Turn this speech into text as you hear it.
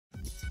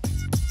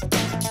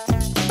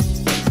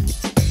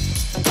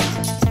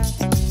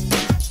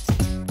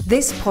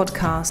This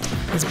podcast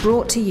is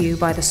brought to you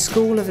by the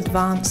School of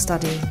Advanced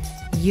Study,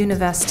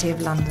 University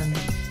of London.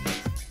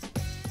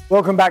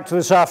 Welcome back to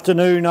this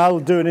afternoon. I'll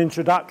do an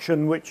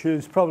introduction which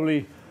is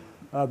probably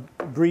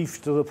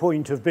brief to the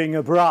point of being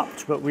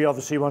abrupt, but we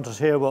obviously want to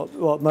hear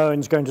what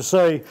Mohan's going to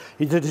say.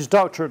 He did his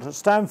doctorate at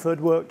Stanford,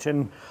 worked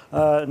in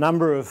a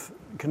number of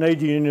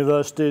Canadian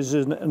universities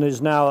and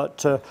is now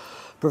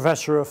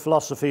Professor of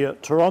Philosophy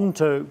at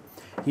Toronto.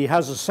 He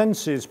has a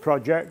Senses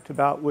project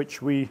about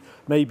which we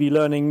may be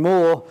learning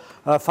more,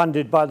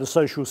 funded by the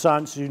Social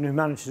Sciences and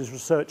Humanities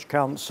Research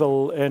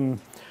Council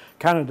in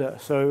Canada.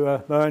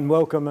 So, Mohan,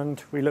 welcome,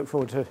 and we look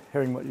forward to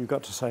hearing what you've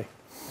got to say.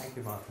 Thank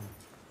you, Matthen.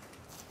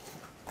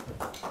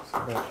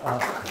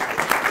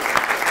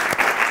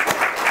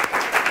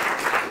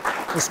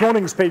 This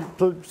morning's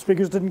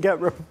speakers didn't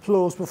get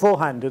applause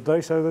beforehand, did they?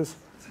 So it's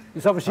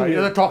obviously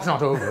the talk's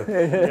not over.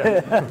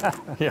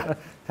 Yeah.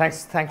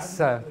 Thanks.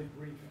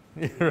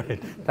 Right.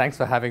 Thanks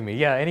for having me.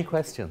 Yeah. Any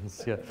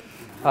questions? Yeah.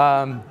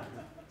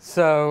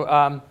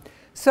 So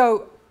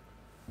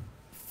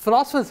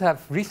philosophers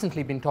have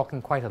recently been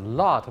talking quite a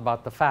lot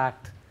about the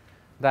fact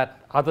that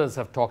others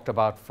have talked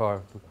about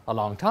for a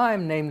long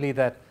time, namely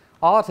that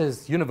art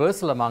is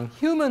universal among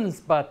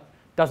humans but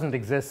doesn't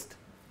exist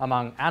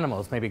among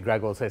animals. Maybe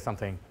Greg will say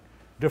something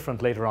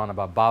different later on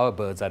about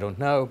bowerbirds, I don't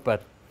know.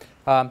 But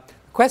the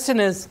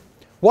question is,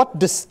 what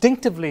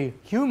distinctively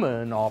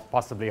human or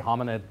possibly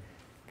hominid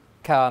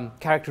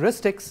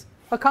characteristics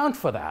account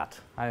for that?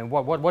 I mean,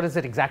 what is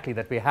it exactly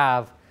that we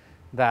have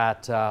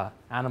that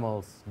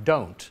animals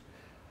don't?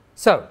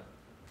 So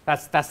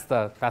that's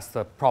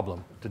the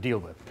problem to deal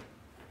with.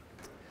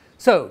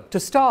 So to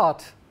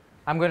start,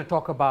 I'm going to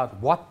talk about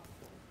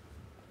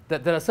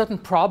that there are certain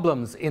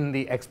problems in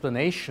the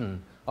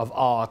explanation of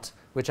art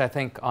which I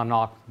think are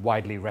not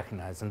widely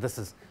recognized. And this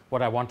is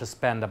what I want to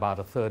spend about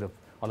a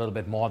little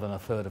bit more than a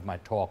third of my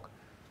talk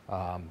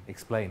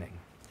explaining.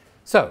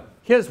 So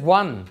here's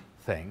one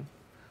thing.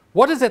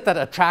 What is it that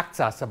attracts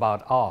us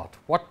about art?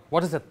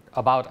 What is it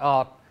about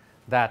art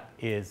that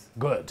is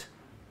good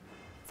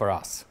for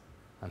us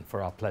and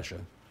for our pleasure?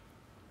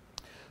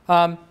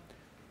 A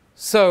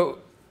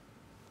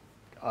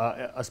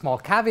small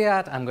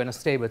caveat, I'm going to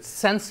stay with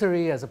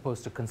sensory as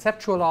opposed to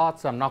conceptual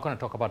art. So I'm not going to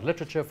talk about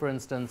literature, for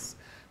instance,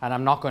 and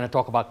I'm not going to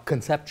talk about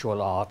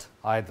conceptual art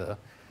either.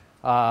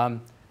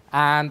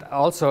 And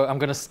also, I'm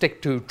going to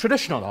stick to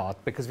traditional art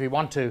because we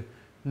want to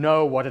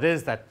know what it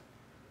is that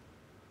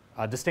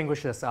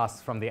distinguishes us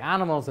from the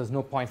animals. There's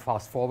no point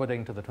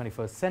fast-forwarding to the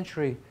 21st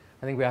century.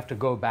 I think we have to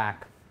go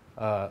back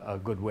a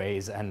good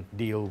ways and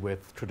deal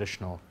with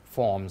traditional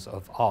forms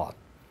of art.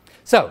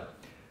 So,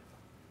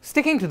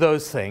 sticking to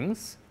those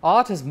things,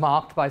 art is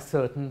marked by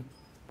certain,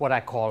 what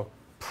I call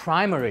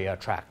primary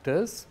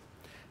attractors.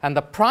 And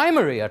the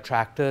primary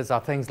attractors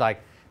are things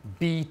like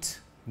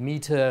beat,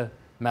 meter,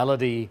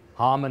 melody,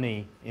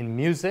 harmony in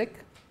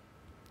music,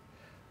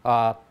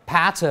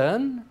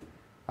 pattern,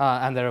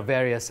 and there are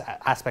various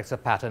aspects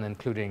of pattern,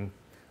 including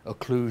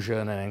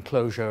occlusion and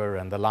enclosure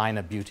and the line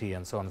of beauty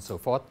and so on and so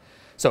forth.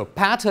 So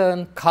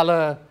pattern,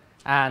 color,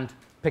 and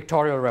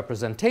pictorial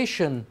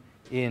representation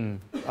in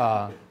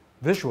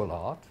visual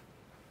art,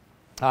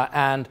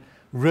 and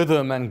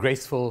rhythm and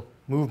graceful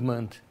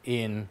movement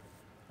in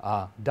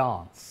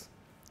dance.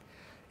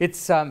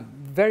 It's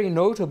very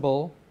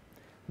notable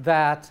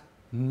that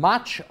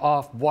much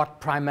of what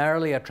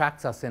primarily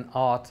attracts us in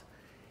art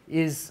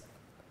is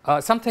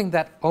something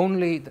that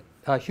only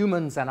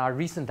humans and our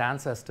recent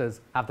ancestors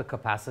have the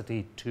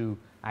capacity to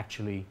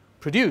actually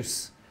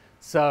produce.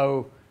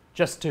 So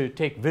just to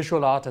take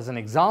visual art as an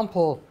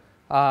example,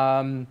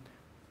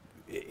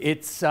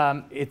 it's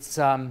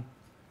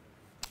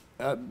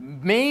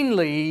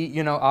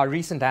mainly, our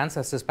recent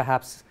ancestors,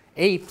 perhaps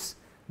apes,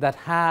 that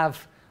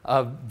have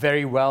a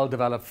very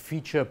well-developed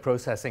feature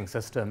processing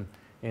system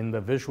in the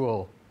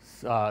visual,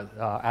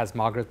 as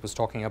Margaret was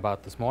talking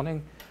about this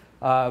morning.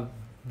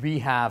 We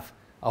have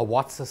a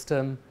Watt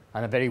system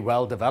and a very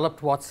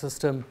well-developed Watt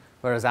system,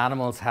 whereas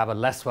animals have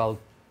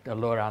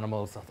lower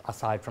animals,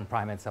 aside from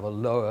primates, have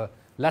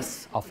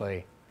less of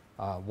a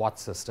Watt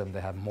system.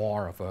 They have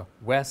more of a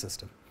Ware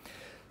system.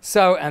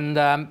 So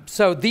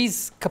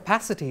these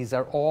capacities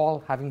are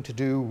all having to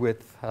do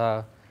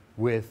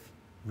with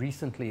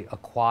recently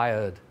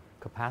acquired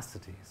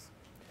capacities.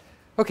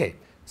 Okay,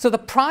 so the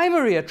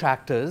primary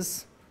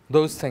attractors,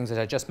 those things that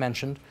I just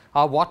mentioned,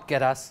 are what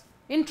get us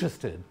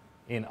interested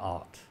in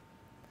art.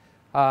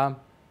 And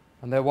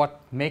they're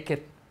what make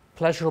it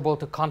pleasurable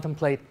to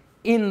contemplate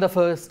in the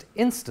first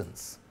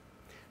instance.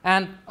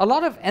 And a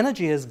lot of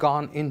energy has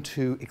gone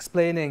into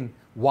explaining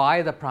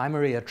why the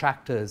primary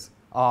attractors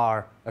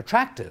are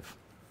attractive.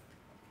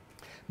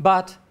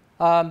 But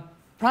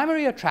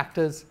primary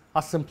attractors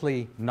are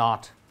simply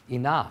not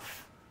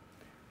enough.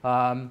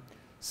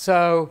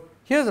 So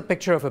here's a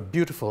picture of a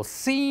beautiful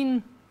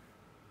scene.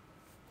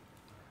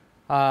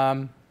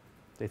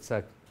 It's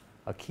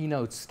a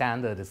keynote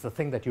standard. It's the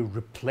thing that you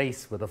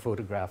replace with a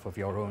photograph of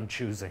your own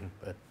choosing.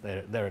 But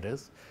there it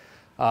is.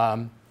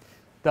 The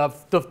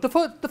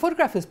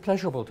photograph is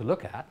pleasurable to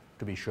look at,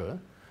 to be sure.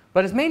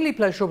 but it's mainly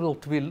pleasurable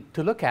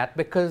to look at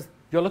because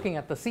you're looking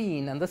at the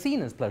scene, and the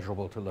scene is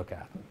pleasurable to look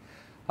at.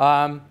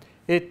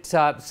 It's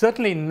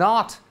certainly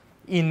not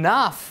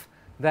enough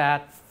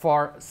that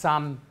for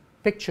some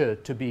picture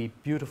to be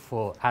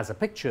beautiful as a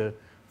picture,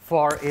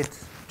 for it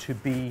to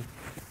be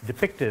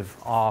depictive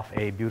of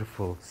a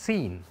beautiful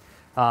scene.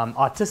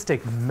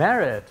 Artistic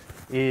merit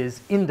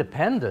is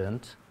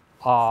independent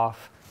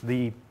of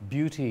the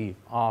beauty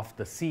of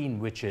the scene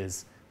which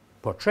is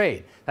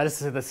portrayed. That is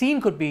to say, the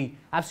scene could be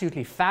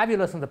absolutely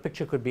fabulous and the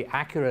picture could be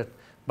accurate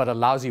but a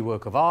lousy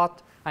work of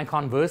art, and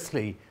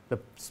conversely, the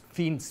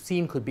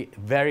scene could be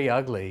very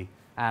ugly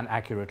and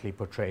accurately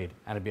portrayed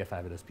and it'd be a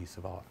fabulous piece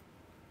of art.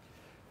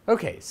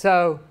 Okay,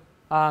 so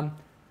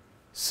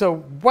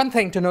one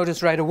thing to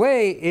notice right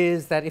away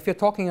is that if you're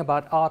talking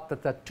about art,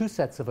 that there are two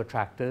sets of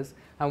attractors,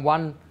 and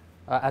one,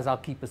 as I'll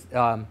keep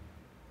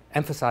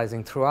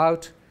emphasizing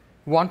throughout,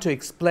 want to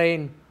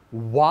explain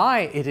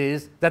why it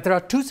is that there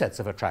are two sets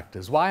of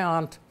attractors. Why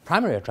aren't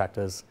primary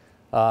attractors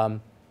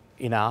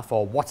enough,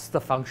 or what's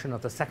the function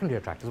of the secondary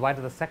attractors? Why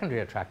do the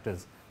secondary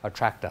attractors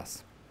attract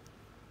us?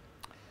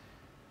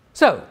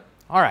 So,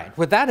 all right,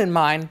 with that in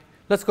mind,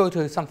 let's go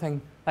to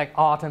something like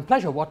art and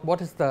pleasure.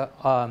 What is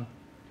the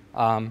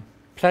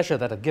pleasure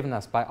that are given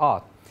us by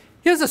art?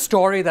 Here's a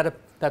story that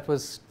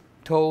was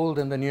told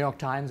in the New York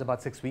Times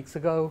about 6 weeks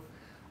ago.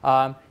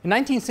 In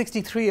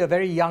 1963, a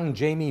very young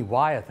Jamie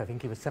Wyeth, I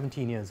think he was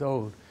 17 years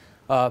old,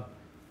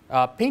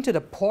 painted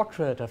a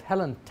portrait of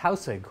Helen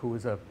Taussig, who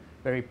was a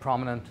very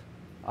prominent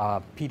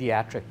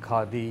pediatric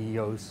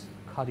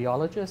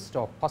cardiologist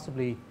or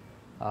possibly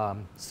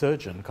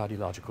surgeon,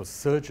 cardiological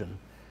surgeon.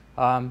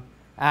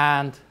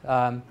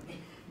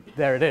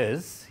 There it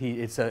is.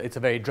 It's a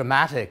very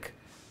dramatic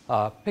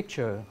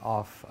picture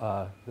of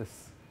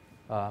this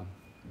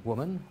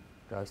woman,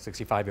 a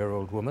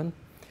 65-year-old woman.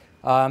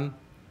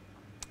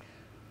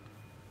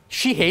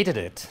 She hated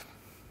it.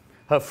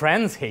 Her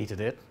friends hated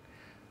it.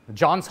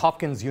 Johns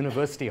Hopkins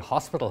University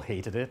Hospital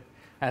hated it.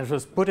 And it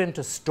was put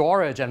into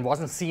storage and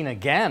wasn't seen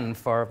again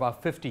for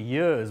about 50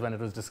 years when it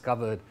was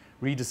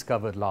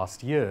rediscovered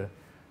last year.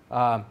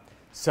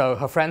 So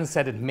her friends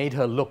said it made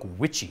her look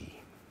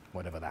witchy,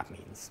 whatever that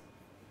means.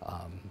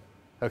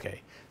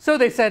 Okay, so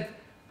they said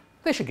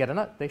they should get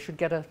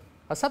a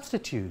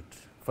substitute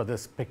for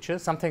this picture,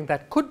 something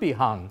that could be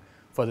hung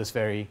for this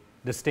very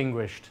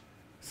distinguished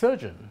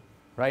surgeon,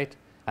 right?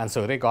 And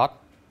so they got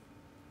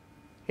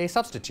a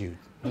substitute,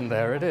 and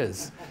there it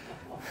is.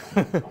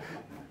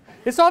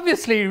 It's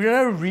obviously,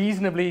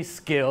 reasonably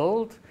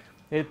skilled.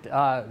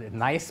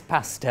 Nice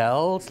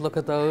pastels. Look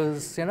at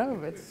those.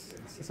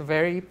 It's a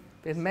very,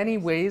 in many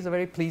ways, a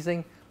very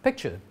pleasing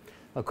picture.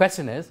 The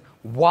question is,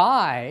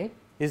 why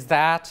is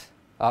that?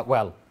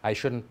 Well, I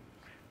shouldn't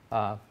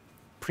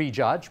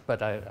prejudge,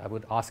 but I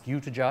would ask you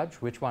to judge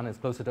which one is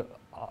closer to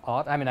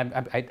art. I mean,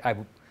 I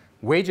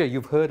wager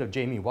you've heard of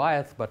Jamie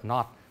Wyeth, but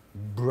not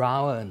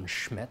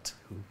Braunschmidt,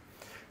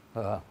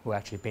 who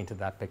actually painted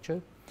that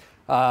picture.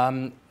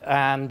 But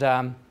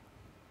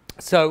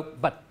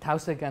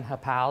Taussig and her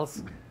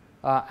pals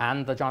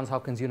and the Johns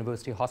Hopkins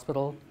University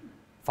Hospital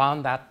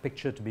found that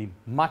picture to be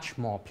much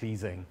more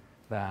pleasing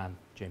than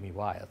Jamie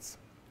Wyeth's.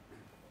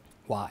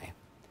 Why?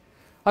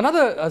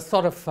 Another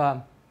sort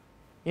of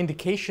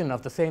indication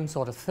of the same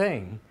sort of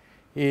thing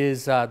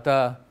is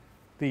the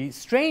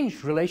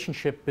strange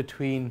relationship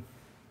between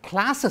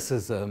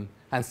classicism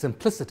and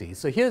simplicity.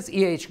 So here's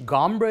E.H.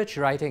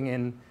 Gombrich writing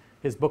in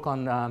his book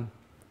on, I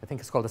think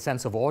it's called The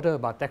Sense of Order,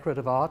 about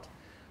decorative art.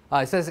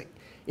 It says,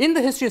 in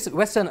the history of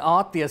Western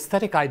art, the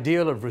aesthetic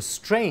ideal of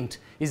restraint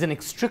is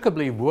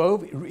inextricably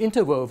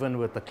interwoven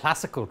with the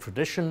classical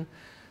tradition.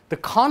 The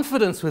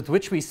confidence with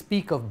which we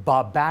speak of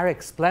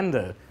barbaric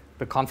splendor,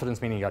 the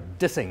confidence meaning you're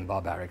dissing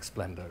barbaric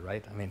splendor,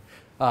 right? I mean,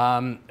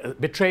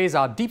 betrays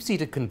our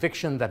deep-seated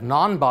conviction that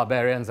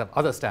non-barbarians have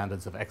other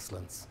standards of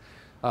excellence.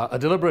 A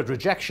deliberate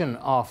rejection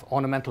of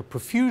ornamental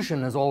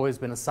profusion has always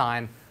been a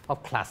sign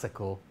of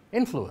classical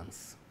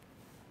influence.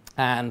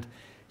 And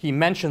he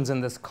mentions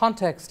in this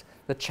context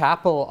the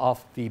chapel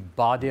of the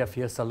Badia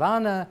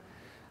Fiersalana,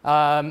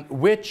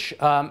 which,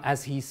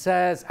 as he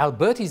says,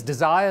 Alberti's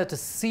desire to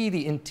see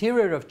the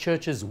interior of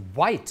churches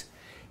white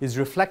is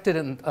reflected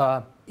in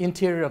the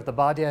interior of the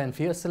Badia in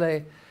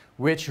Fiersale,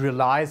 which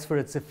relies for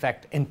its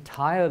effect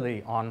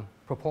entirely on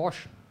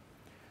proportion.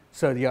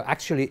 So you're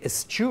actually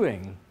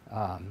eschewing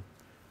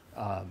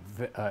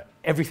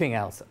everything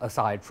else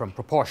aside from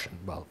proportion.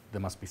 Well,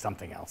 there must be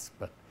something else.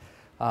 But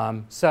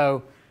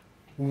so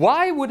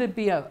why would it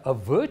be a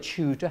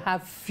virtue to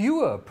have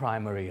fewer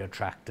primary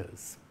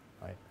attractors?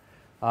 Right?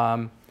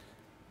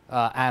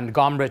 And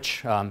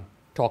Gombrich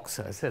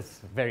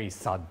says very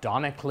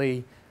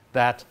sardonically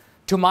that,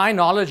 to my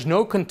knowledge,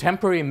 no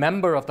contemporary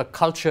member of the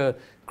culture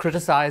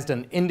criticized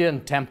an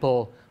Indian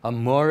temple, a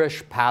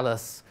Moorish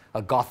palace,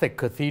 a Gothic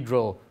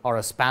cathedral, or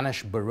a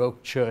Spanish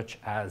Baroque church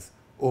as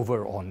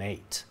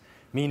over-ornate,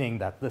 meaning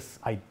that this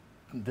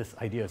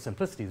idea of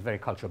simplicity is very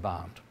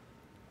culture-bound.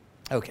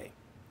 Okay.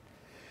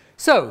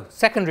 So,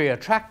 secondary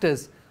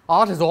attractors,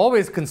 art is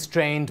always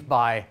constrained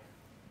by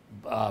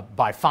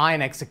by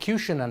fine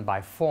execution and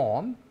by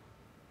form.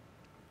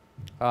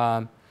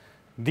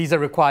 These are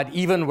required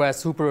even where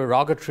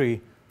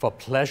supererogatory for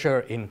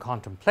pleasure in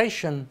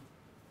contemplation,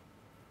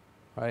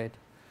 right?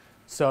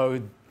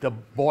 So the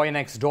boy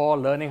next door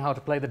learning how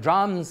to play the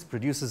drums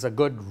produces a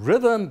good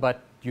rhythm,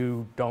 but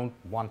you don't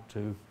want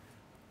to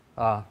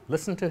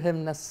listen to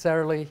him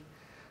necessarily.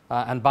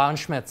 And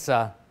Baumschmidt's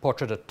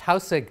portrait of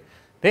Tausig,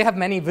 they have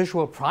many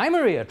visual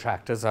primary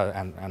attractors,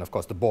 and of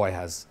course the boy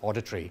has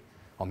auditory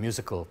or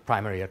musical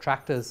primary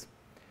attractors.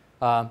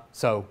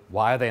 So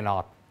why are they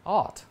not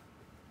art?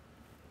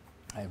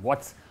 And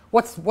what's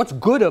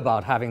good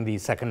about having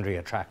these secondary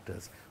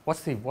attractors?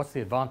 What's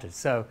the advantage?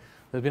 So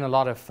there's been a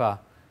lot of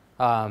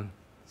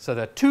so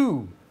there are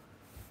two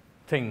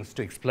things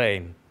to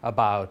explain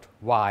about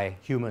why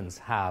humans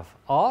have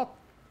art.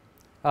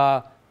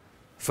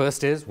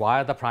 First is,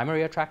 why are the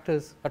primary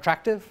attractors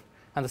attractive?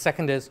 And the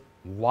second is,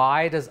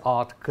 why does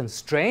art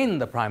constrain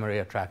the primary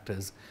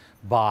attractors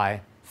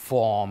by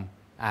form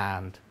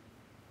and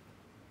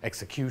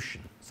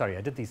execution? Sorry,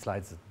 I did these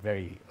slides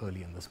very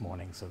early in this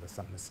morning, so there's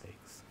some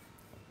mistakes.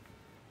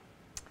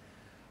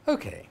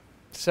 Okay,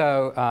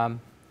 so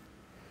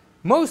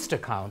most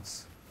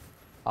accounts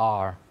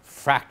are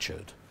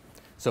fractured.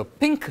 So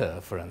Pinker,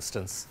 for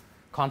instance,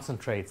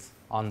 concentrates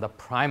on the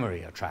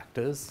primary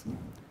attractors.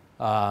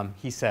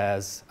 He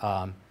says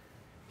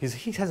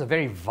he has a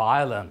very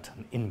violent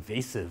and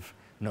invasive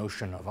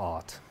notion of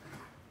art.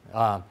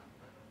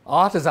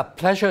 Art is a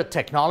pleasure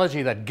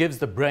technology that gives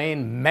the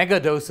brain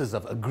megadoses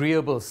of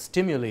agreeable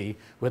stimuli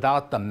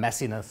without the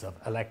messiness of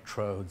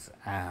electrodes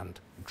and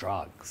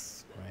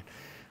drugs.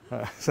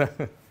 Right? So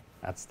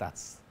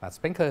that's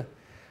Pinker.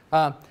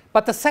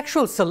 But the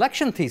sexual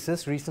selection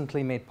thesis,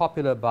 recently made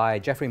popular by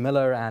Jeffrey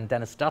Miller and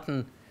Dennis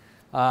Dutton,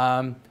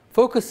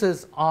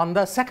 focuses on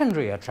the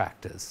secondary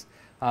attractors.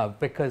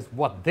 Because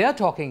what they're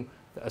talking,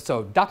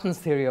 so Dutton's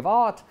theory of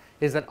art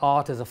is that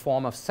art is a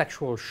form of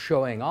sexual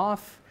showing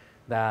off,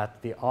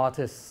 that the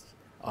artist,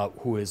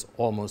 who is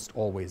almost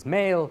always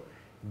male,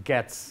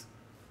 gets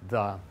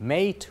the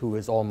mate, who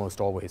is almost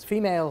always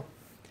female,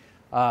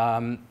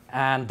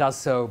 and does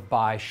so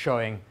by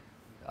showing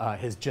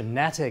his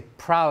genetic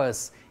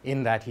prowess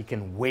in that he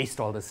can waste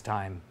all this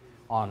time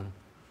on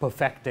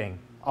perfecting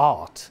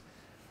art,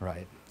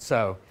 right?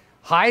 So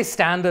high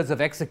standards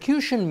of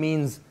execution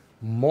means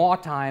more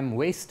time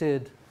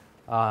wasted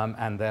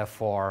and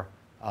therefore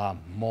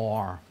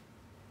more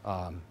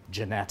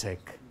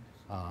genetic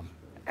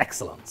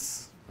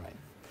excellence, right?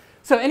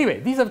 So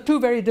anyway, these are two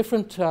very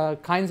different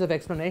kinds of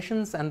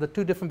explanations, and the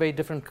two very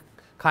different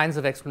kinds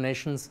of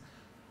explanations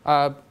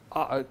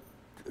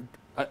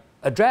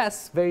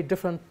address very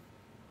different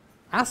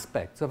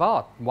aspects of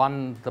art.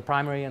 One, the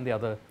primary, and the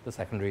other, the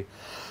secondary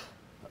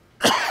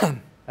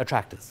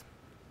attractors.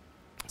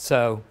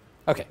 So,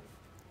 okay,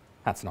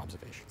 that's an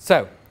observation.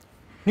 So,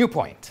 new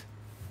point.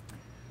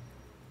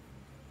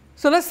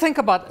 So let's think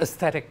about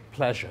aesthetic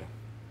pleasure.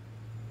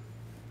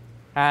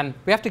 And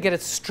we have to get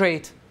it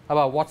straight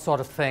about what sort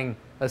of thing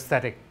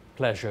aesthetic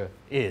pleasure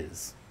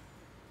is.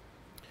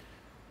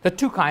 There are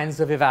two kinds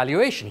of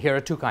evaluation. Here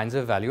are two kinds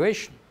of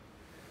evaluation.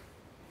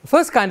 The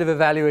first kind of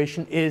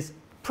evaluation is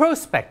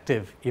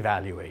prospective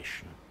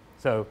evaluation.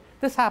 So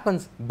this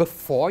happens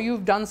before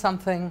you've done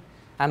something,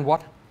 and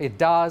what it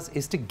does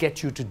is to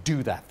get you to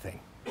do that thing.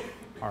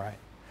 All right.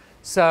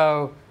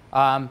 So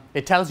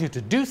it tells you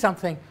to do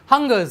something.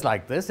 Hunger is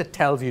like this. It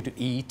tells you to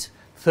eat.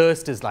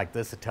 Thirst is like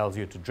this. It tells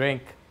you to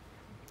drink.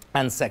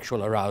 And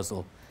sexual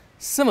arousal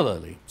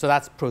similarly. So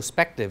that's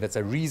prospective. It's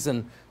a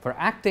reason for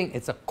acting.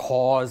 It's a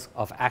cause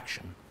of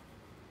action.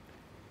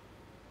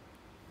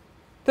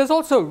 There's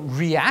also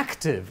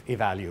reactive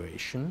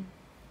evaluation.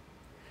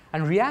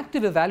 And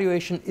reactive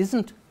evaluation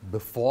isn't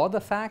before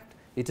the fact.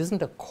 It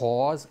isn't a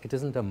cause. It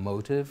isn't a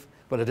motive.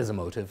 Well, it is a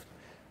motive.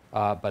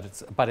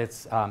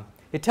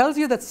 It tells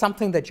you that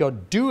something that you're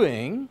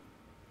doing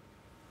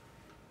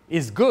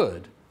is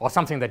good, or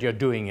something that you're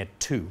doing it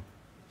to.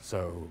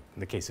 So in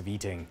the case of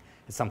eating,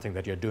 it's something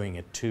that you're doing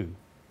it to.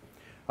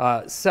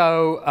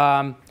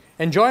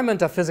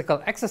 Enjoyment of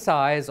physical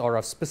exercise or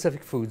of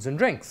specific foods and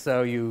drinks.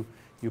 So you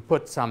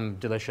put some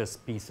delicious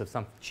piece of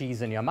some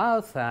cheese in your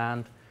mouth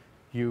and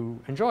you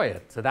enjoy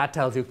it. So that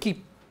tells you,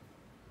 keep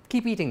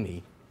eating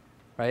me,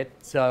 right?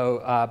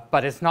 So,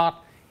 but it's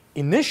not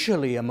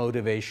initially a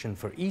motivation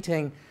for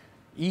eating.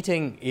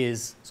 Eating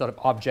is sort of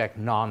object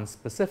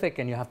non-specific,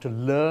 and you have to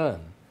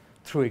learn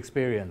through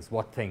experience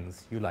what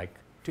things you like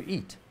to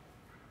eat.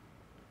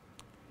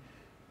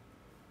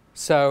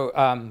 So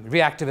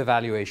reactive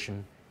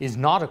evaluation is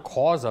not a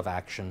cause of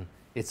action.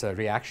 It's a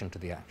reaction to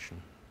the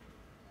action.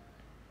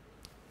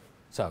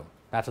 So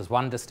that is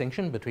one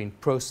distinction between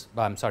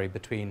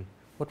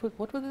what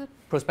was it?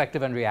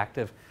 Prospective and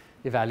reactive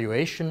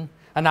evaluation.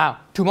 And now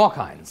two more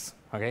kinds.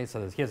 Okay,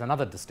 so here's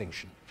another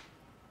distinction.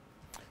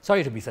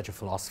 Sorry to be such a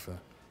philosopher.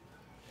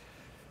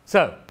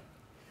 So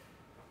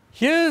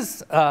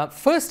here's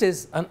first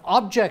is an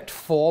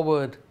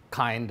object-forward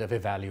kind of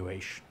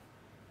evaluation.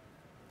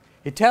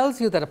 It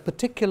tells you that a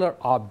particular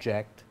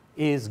object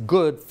is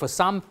good for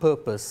some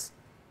purpose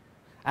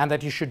and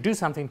that you should do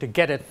something to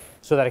get it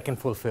so that it can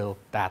fulfill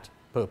that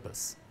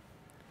purpose.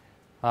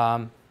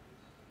 When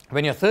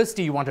you're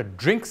thirsty, you want to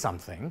drink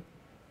something.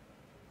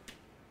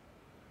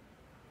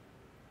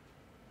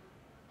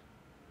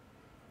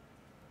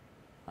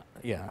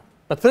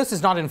 But thirst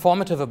is not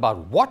informative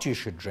about what you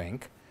should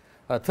drink.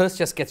 Thirst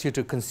just gets you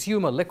to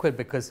consume a liquid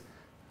because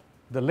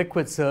the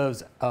liquid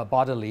serves a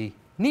bodily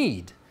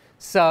need.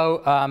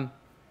 So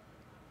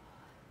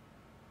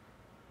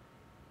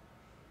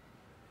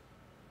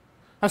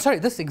I'm sorry,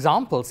 this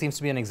example seems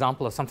to be an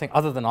example of something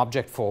other than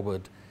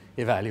object-forward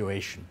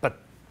evaluation. But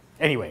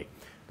anyway,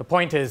 the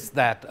point is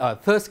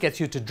that thirst gets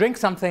you to drink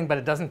something, but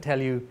it doesn't tell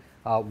you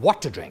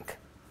what to drink,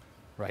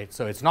 right?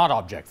 So it's not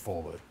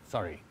object-forward,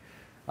 sorry.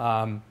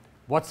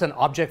 What's an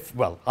object?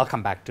 Well, I'll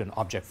come back to an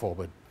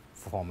object-forward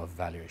form of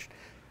evaluation.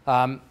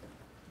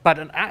 But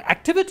an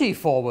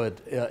activity-forward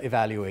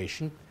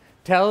evaluation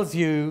tells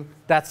you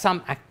that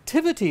some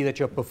activity that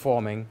you're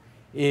performing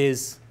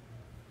is...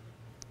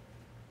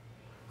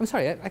 I'm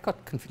sorry, I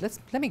got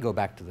confused. Let me go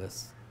back to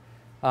this.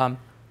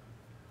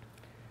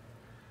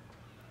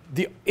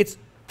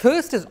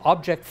 Thirst is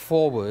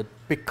object-forward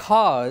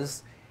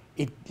because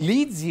it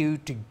leads you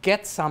to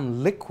get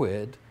some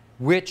liquid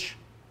which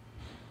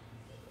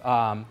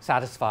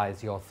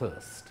satisfies your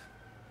thirst.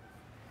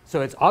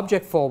 So it's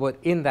object-forward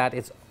in that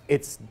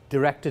it's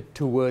directed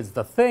towards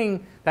the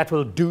thing that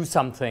will do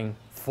something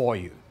for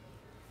you.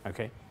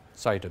 Okay?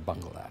 Sorry to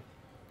bungle that.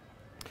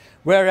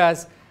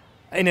 Whereas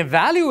in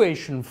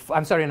evaluation,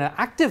 I'm sorry, in an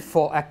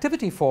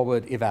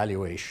activity-forward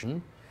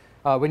evaluation,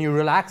 when you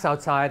relax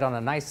outside on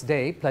a nice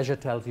day, pleasure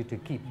tells you to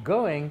keep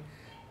going,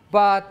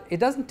 but it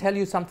doesn't tell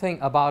you something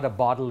about a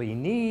bodily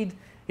need.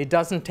 It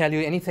doesn't tell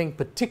you anything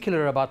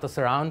particular about the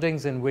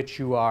surroundings in which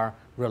you are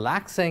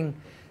relaxing.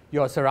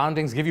 Your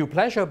surroundings give you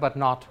pleasure, but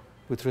not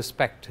with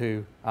respect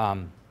to,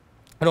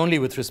 but only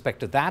with respect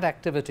to that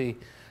activity.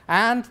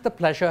 And the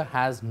pleasure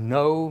has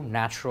no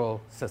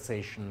natural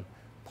cessation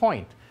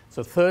point.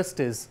 So thirst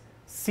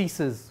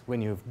ceases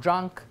when you've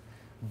drunk,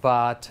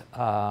 but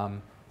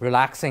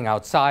relaxing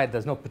outside,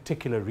 there's no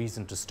particular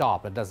reason to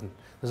stop. There's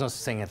no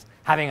saying it's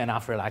having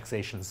enough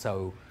relaxation,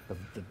 so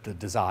the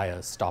desire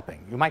is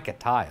stopping. You might get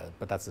tired,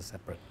 but that's a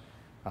separate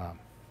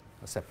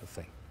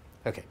thing.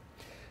 Okay,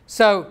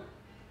 so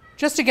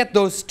just to get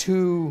those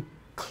two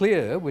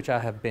clear, which I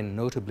have been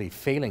notably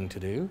failing to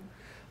do,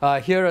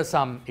 here are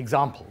some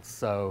examples.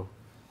 So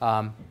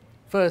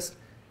first,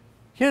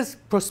 here's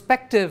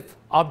prospective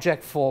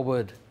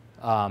object-forward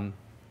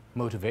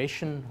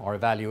motivation or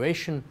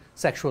evaluation,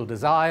 sexual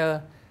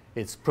desire.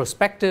 It's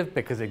prospective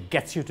because it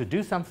gets you to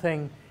do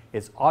something.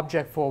 It's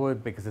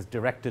object-forward because it's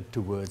directed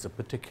towards a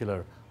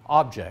particular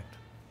object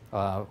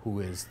who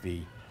is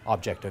the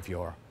object of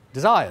your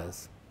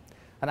desires.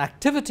 An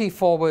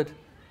activity-forward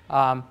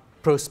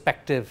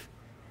prospective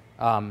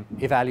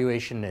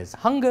evaluation is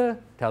hunger,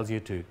 tells you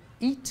to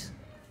eat.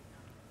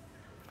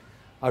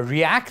 A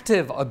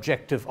reactive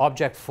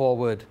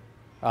object-forward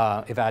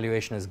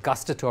evaluation is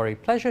gustatory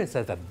pleasure. It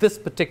says that this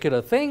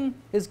particular thing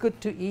is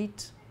good to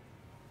eat.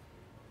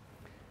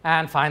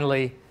 And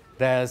finally,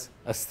 there's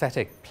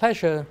aesthetic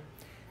pleasure.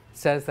 It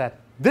says that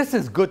this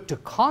is good to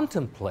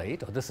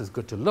contemplate, or this is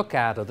good to look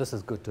at, or this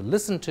is good to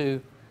listen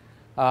to,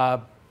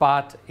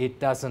 but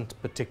it doesn't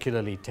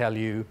particularly tell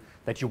you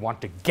that you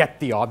want to get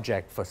the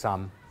object for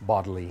some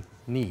bodily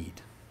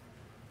need.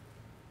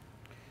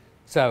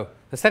 So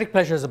aesthetic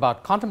pleasure is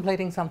about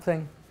contemplating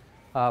something.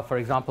 For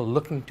example,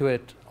 looking to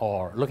it,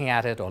 or looking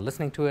at it, or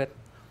listening to it.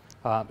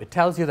 It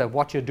tells you that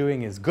what you're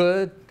doing is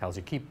good, tells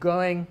you keep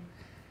going.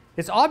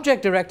 It's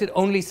object-directed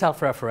only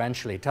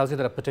self-referentially. It tells you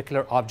that a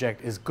particular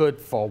object is good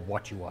for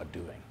what you are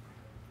doing.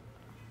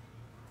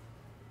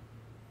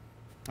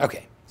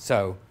 Okay,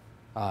 so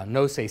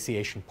no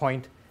satiation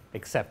point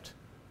except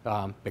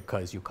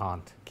because you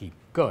can't keep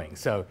going.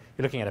 So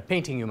you're looking at a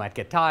painting, you might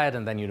get tired,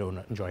 and then you don't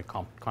enjoy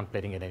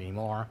contemplating it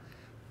anymore.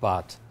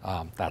 But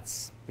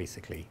that's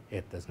basically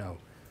it. There's no,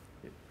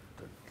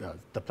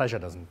 the pleasure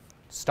doesn't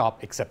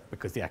stop except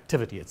because the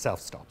activity itself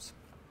stops.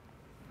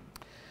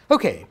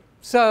 Okay,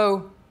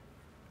 so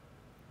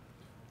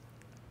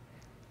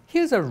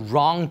here's a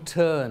wrong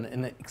turn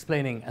in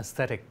explaining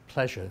aesthetic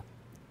pleasure.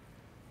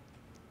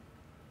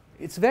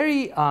 It's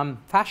very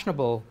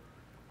fashionable,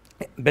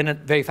 been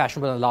very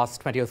fashionable in the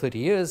last 20 or 30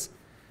 years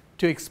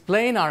to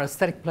explain our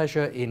aesthetic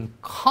pleasure in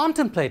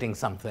contemplating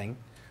something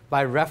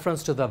by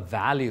reference to the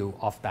value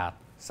of that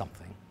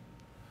something.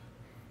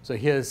 So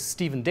here's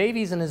Stephen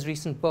Davies in his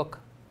recent book.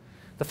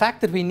 The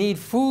fact that we need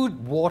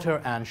food,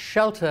 water, and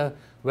shelter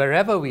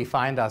wherever we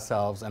find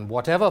ourselves and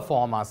whatever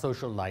form our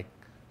social life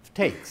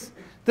takes.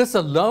 This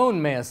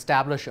alone may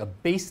establish a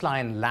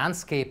baseline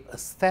landscape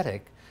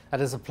aesthetic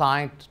that is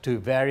applied to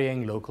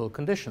varying local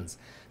conditions.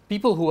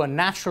 People who are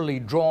naturally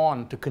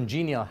drawn to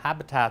congenial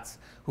habitats,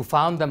 who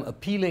found them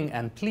appealing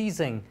and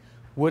pleasing,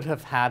 would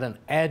have had an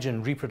edge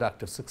in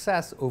reproductive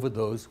success over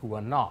those who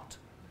are not.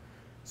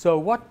 So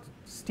what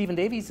Stephen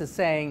Davies is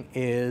saying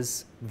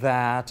is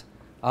that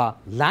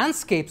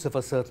landscapes of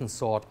a certain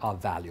sort are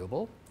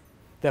valuable.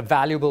 They're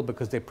valuable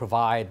because they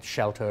provide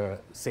shelter,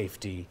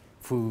 safety,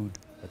 food,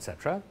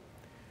 etc.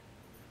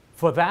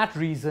 For that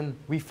reason,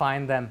 we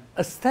find them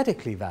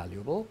aesthetically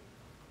valuable.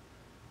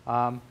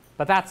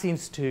 But that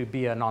seems to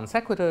be a non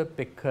sequitur,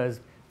 because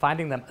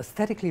finding them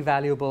aesthetically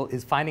valuable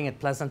is finding it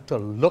pleasant to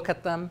look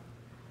at them,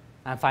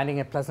 and finding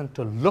it pleasant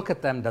to look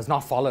at them does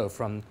not follow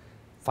from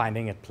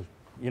finding it,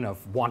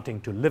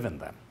 wanting to live in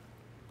them.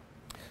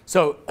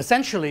 So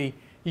essentially,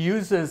 he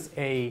uses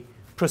a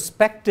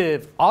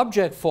prospective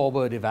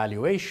object-forward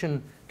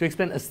evaluation to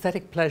explain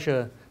aesthetic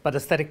pleasure, but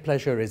aesthetic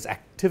pleasure is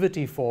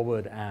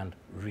activity-forward and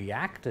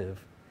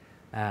reactive,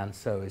 and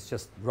so it's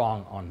just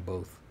wrong on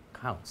both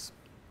counts.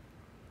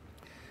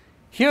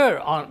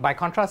 Here, by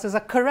contrast, is a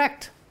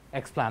correct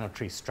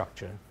explanatory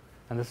structure,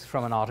 and this is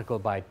from an article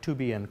by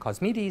Tooby and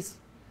Cosmides.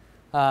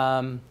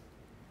 A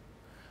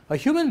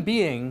human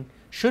being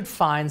should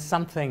find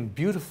something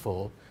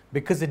beautiful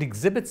because it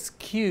exhibits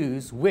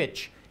cues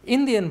which,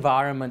 in the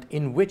environment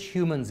in which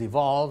humans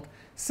evolved,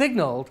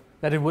 signaled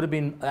that it would have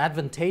been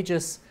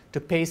advantageous to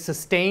pay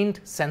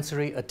sustained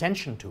sensory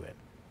attention to it.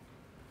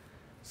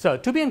 So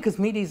Tooby and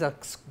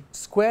Cosmides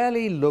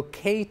squarely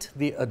locate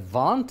the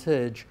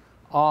advantage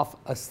of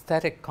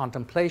aesthetic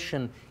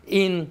contemplation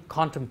in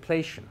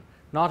contemplation,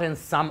 not in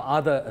some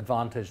other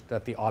advantage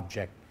that the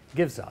object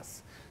gives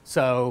us.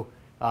 So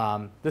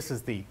this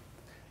is the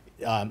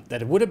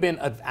that it would have been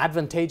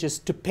advantageous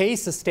to pay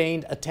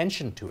sustained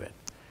attention to it.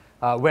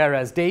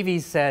 Whereas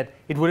Davies said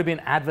it would have been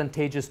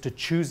advantageous to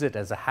choose it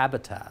as a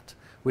habitat,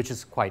 which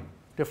is quite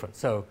different.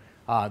 So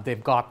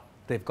they've got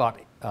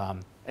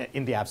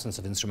in the absence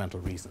of instrumental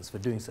reasons for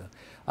doing so.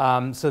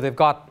 So they've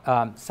got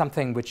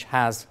something which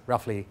has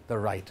roughly the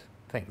right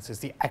things. It's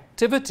the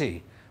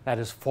activity that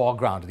is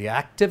foregrounded, the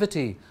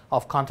activity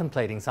of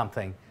contemplating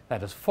something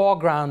that is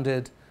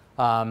foregrounded,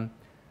 and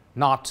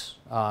not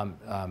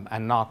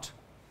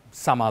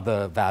some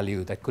other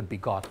value that could be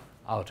got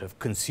out of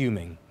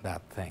consuming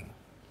that thing.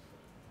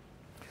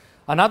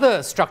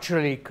 Another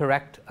structurally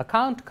correct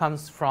account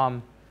comes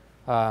from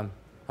a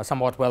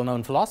somewhat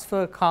well-known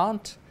philosopher,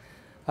 Kant.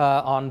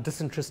 On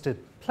disinterested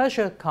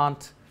pleasure,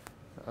 Kant,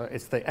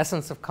 it's the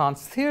essence of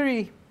Kant's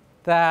theory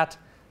that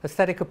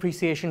aesthetic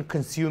appreciation,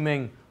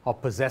 consuming or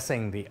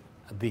possessing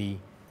the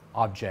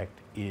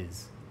object,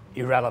 is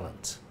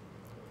irrelevant.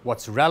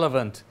 What's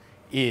relevant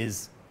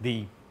is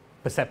the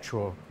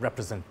perceptual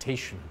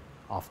representation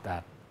of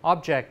that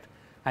object,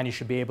 and you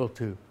should be able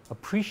to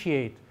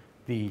appreciate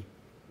the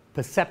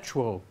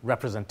perceptual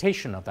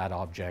representation of that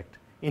object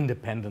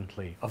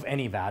independently of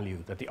any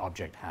value that the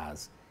object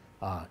has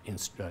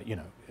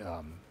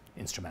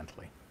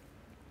instrumentally.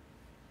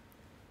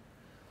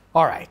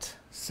 All right,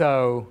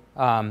 so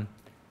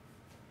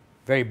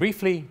very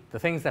briefly, the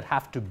things that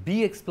have to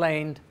be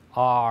explained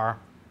are,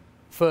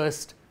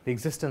 first, the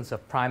existence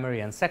of primary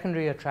and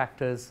secondary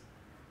attractors,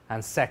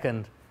 and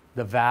second,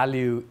 the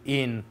value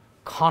in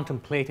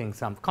contemplating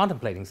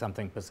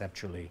something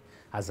perceptually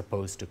as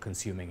opposed to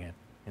consuming it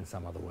in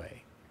some other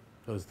way.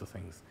 Those are the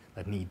things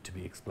that need to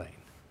be explained.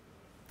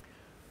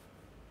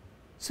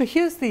 So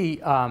here's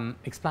the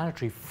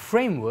explanatory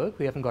framework.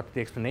 We haven't got to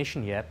the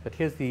explanation yet, but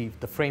here's the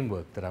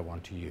framework that I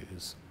want to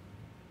use.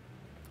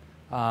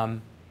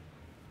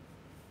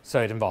 So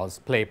it involves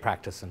play,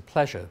 practice, and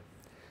pleasure.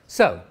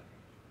 So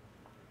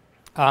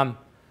a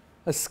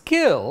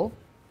skill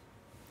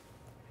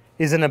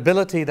is an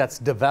ability that's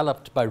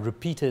developed by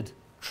repeated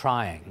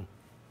trying.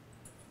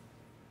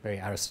 Very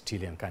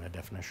Aristotelian kind of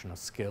definition of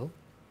skill.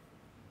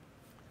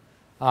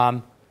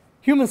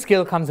 Human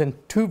skill comes in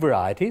two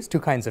varieties, two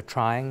kinds of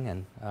trying.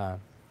 And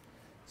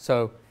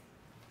so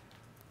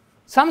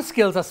some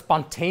skills are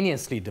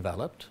spontaneously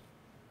developed.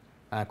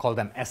 I call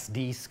them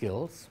SD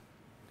skills.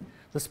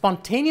 The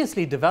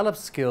spontaneously developed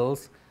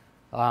skills,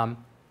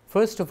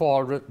 first of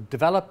all,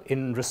 develop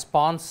in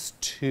response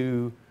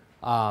to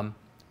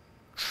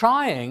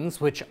tryings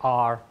which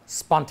are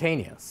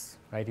spontaneous,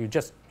 right?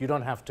 You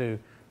don't have to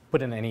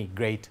put in any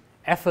great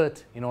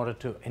effort in order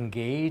to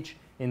engage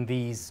in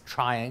these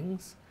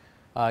tryings.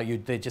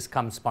 They just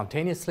come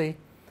spontaneously,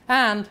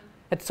 and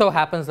it so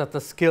happens that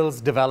the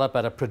skills develop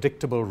at a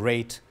predictable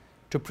rate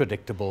to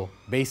predictable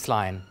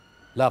baseline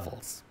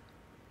levels.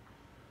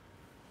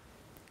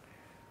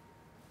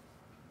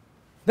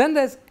 Then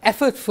there's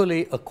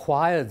effortfully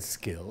acquired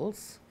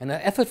skills, and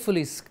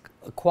effortfully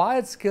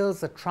acquired skills,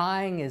 the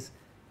trying is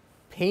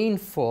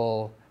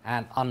painful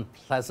and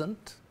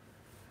unpleasant.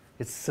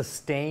 It's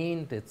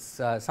sustained. It's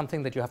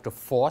something that you have to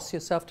force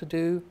yourself to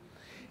do.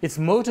 It's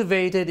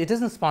motivated. It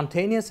isn't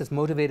spontaneous. It's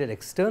motivated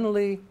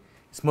externally.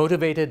 It's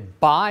motivated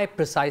by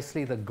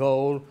precisely the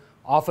goal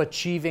of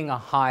achieving a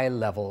high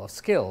level of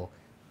skill,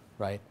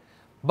 right?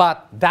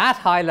 But that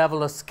high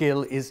level of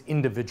skill is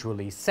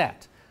individually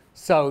set.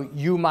 So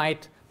you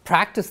might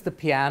practice the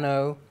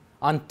piano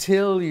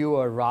until you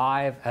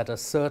arrive at a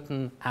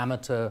certain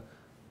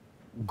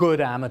good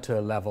amateur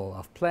level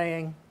of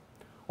playing,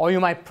 or you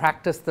might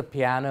practice the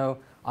piano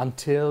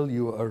until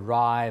you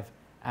arrive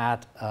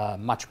at a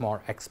much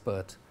more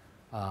expert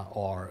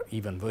or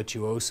even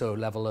virtuoso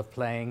level of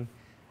playing.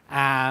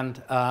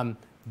 And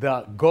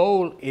the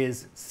goal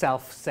is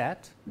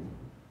self-set,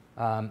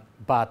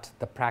 but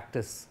the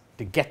practice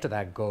to get to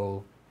that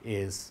goal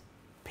is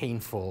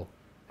painful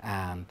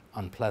and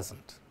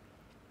unpleasant.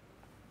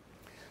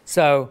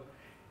 So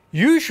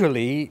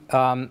usually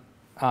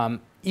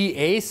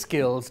EA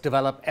skills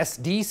develop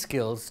SD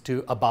skills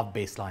to above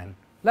baseline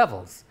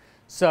levels.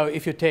 So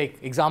if you take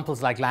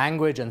examples like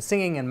language and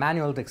singing and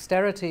manual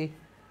dexterity,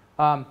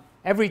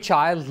 every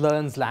child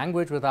learns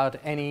language without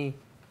any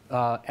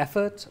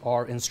effort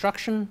or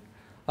instruction.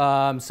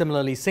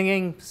 Similarly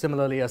singing,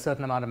 similarly a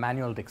certain amount of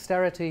manual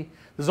dexterity.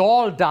 This is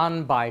all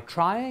done by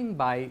trying,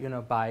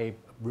 by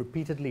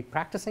repeatedly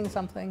practicing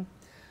something.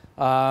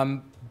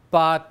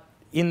 But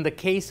in the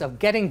case of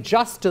getting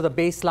just to the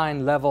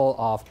baseline level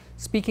of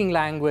speaking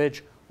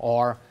language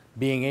or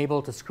being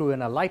able to screw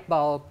in a light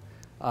bulb,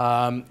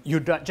 you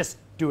just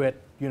do it,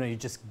 you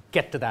just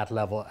get to that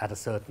level at a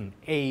certain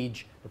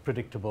age, a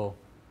predictable,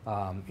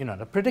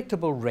 a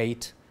predictable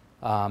rate,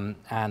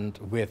 and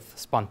with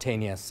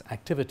spontaneous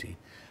activity.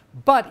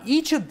 But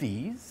each of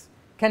these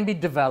can be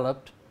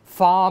developed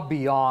far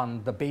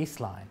beyond the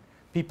baseline.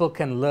 People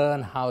can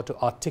learn how to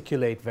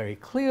articulate very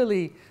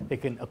clearly. They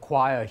can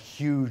acquire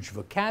huge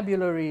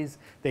vocabularies.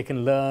 They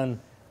can learn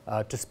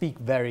to speak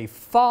very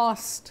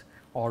fast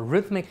or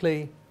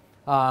rhythmically.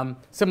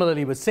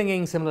 Similarly with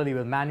singing, similarly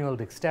with manual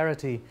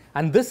dexterity.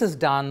 And this is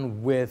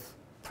done with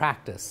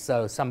practice.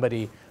 So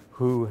somebody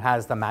who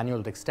has the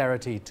manual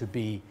dexterity to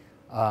be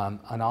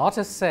an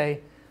artist,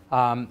 say,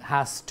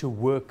 has to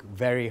work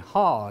very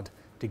hard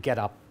to get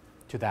up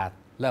to that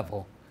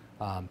level,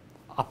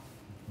 up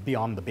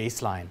beyond the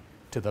baseline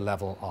to the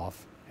level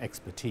of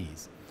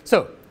expertise.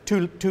 So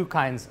two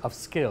kinds of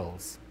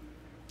skills.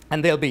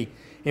 And they'll be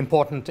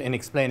important in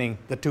explaining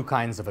the two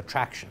kinds of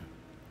attraction.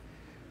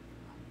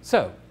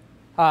 So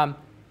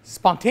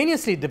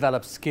spontaneously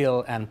developed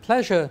skill and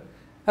pleasure,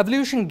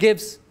 evolution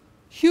gives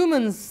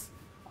humans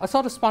a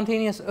sort of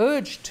spontaneous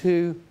urge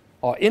to,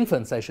 or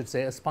infants I should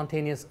say, a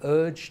spontaneous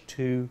urge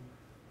to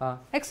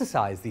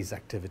exercise these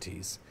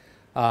activities.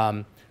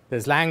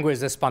 There's language,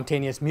 there's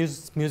spontaneous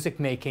music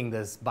making,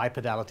 there's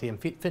bipedality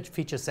and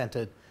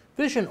feature-centered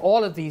vision.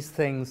 All of these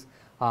things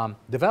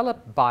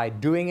develop by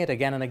doing it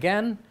again and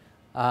again,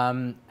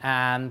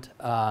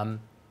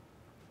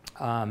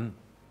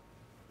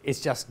 it's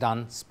just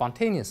done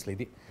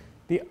spontaneously.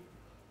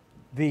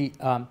 The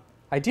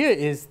idea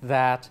is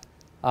that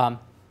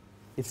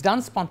it's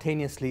done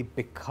spontaneously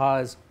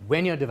because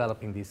when you're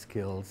developing these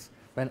skills,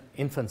 when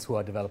infants who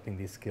are developing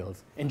these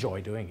skills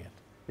enjoy doing it.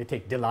 They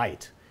take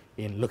delight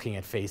in looking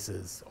at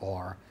faces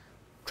or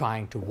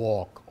trying to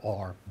walk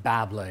or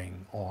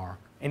babbling or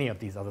any of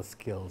these other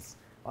skills,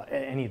 or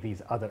any of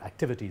these other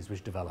activities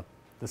which develop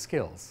the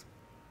skills.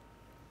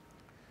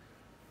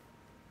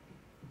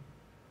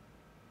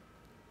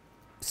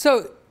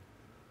 So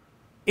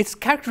it's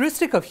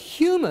characteristic of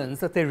humans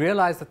that they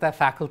realize that their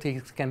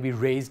faculties can be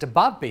raised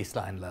above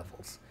baseline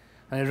levels.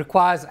 And it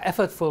requires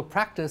effortful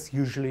practice,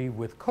 usually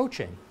with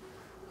coaching.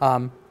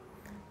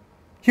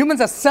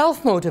 Humans are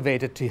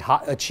self-motivated to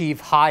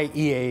achieve high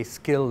EA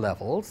skill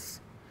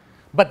levels,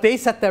 but they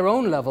set their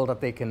own level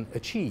that they can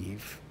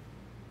achieve,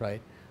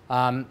 right?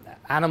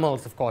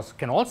 Animals, of course,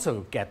 can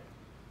also get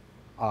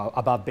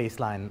above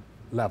baseline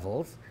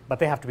levels, but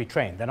they have to be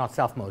trained. They're not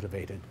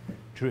self-motivated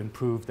to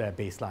improve their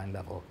baseline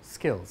level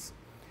skills.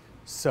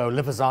 So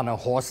Lipizzaner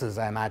horses,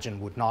 I imagine,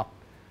 would not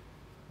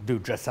do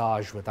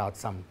dressage without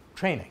some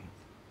training.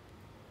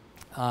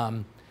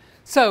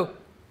 So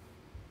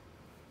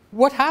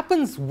what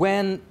happens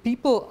when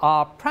people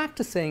are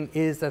practicing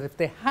is that if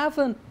they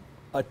haven't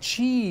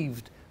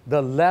achieved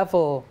the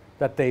level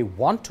that they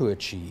want to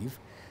achieve,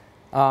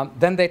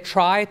 then they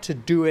try to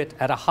do it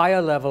at a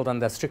higher level than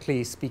they're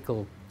strictly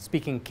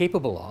speaking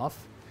capable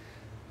of.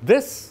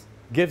 This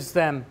gives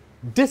them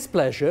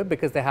displeasure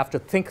because they have to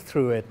think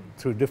through it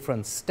through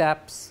different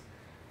steps,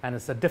 and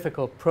it's a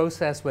difficult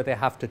process where they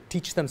have to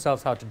teach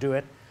themselves how to do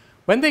it.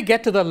 When they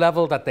get to the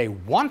level that they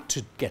want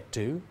to get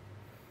to,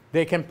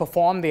 they can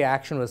perform the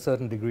action with a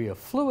certain degree of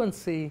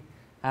fluency,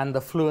 and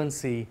the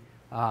fluency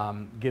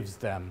gives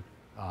them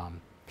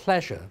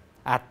pleasure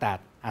at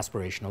that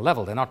aspirational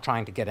level. They're not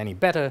trying to get any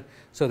better,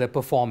 so they're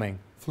performing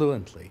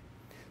fluently.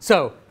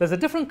 So there's a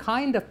different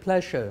kind of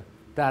pleasure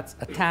that's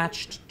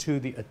attached to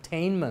the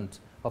attainment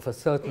of a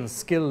certain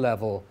skill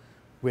level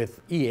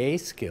with EA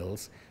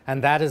skills,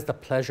 and that is the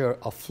pleasure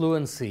of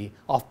fluency,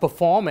 of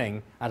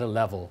performing at a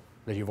level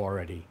that you've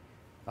already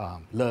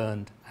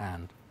learned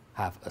and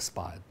have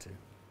aspired to.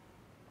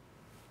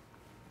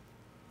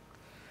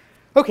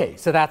 Okay,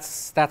 so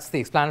that's the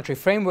explanatory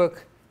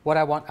framework. What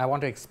I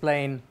want to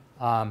explain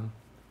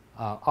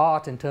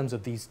art in terms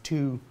of these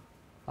two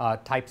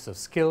types of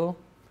skill,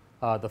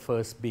 the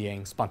first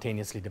being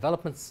spontaneously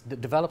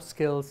developed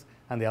skills,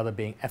 and the other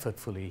being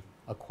effortfully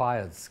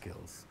acquired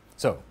skills.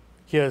 So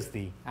here's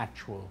the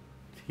actual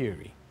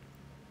theory.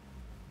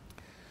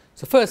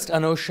 So first, a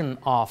notion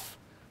of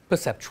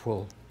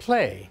perceptual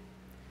play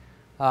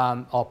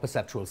or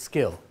perceptual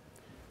skill.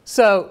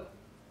 So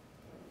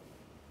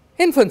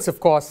infants, of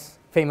course,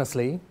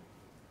 famously,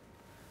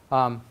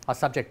 are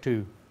subject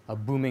to a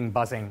booming,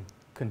 buzzing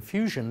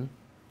confusion.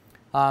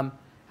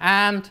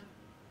 And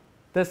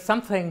there's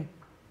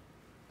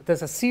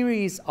a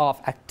series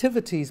of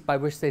activities by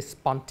which they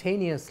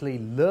spontaneously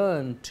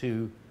learn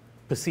to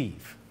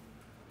perceive.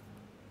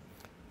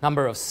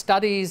 Number of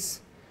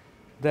studies.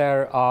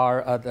 There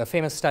are the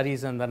famous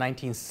studies in the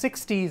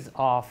 1960s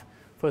of,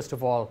 first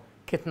of all,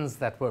 kittens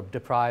that were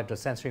deprived of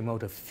sensory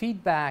motor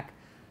feedback,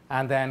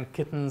 and then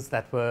kittens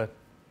that were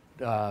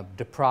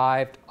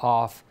deprived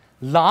of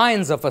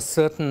lines of a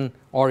certain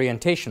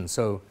orientation.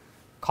 So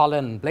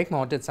Colin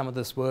Blakemore did some of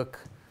this work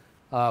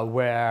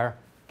where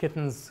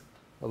kittens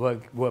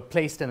were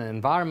placed in an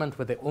environment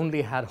where they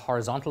only had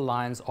horizontal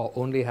lines or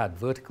only had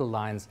vertical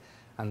lines,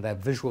 and their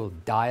visual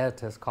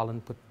diet, as Colin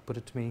put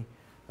it to me,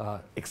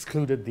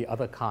 excluded the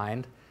other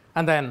kind.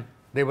 And then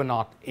they were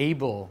not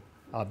able,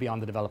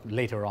 beyond the development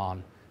later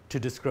on, to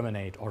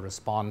discriminate or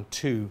respond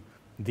to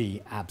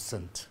the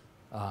absent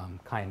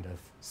kind of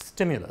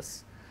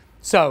stimulus.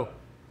 So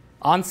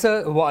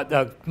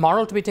the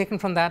moral to be taken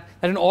from that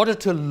in order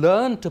to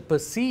learn to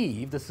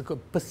perceive, this is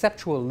called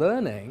perceptual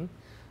learning,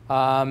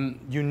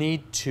 you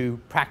need to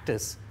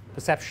practice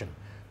perception.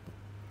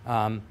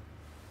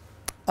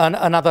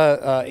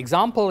 Another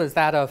example is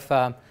that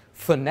of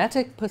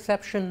phonetic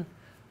perception.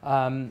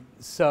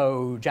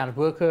 So Janet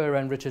Worker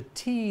and Richard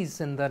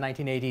Tees in the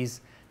 1980s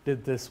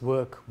did this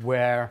work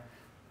where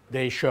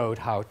they showed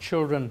how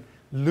children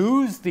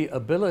lose the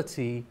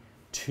ability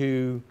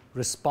to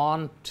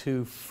respond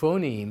to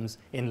phonemes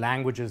in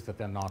languages that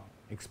they're not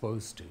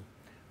exposed to,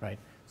 right?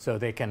 So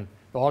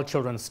all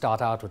children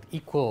start out with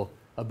equal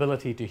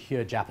ability to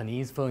hear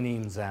Japanese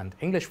phonemes and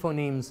English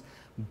phonemes,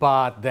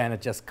 but then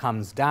it just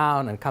comes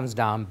down and comes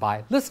down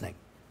by listening,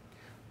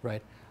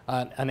 right?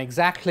 An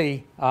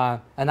exactly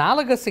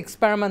analogous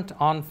experiment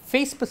on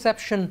face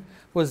perception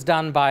was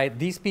done by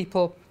these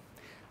people,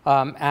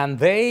 and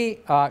they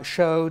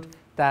showed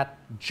that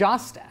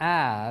just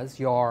as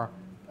your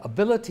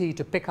ability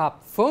to pick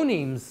up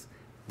phonemes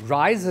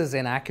rises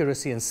in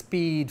accuracy and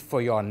speed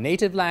for your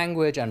native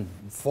language and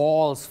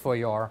falls for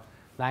your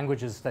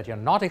languages that you're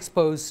not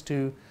exposed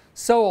to,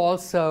 so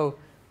also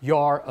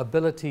your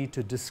ability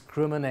to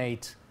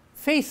discriminate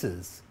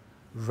faces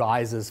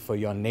rises for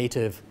your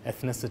native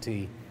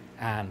ethnicity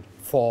and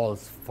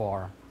falls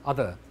for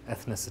other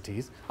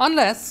ethnicities,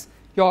 unless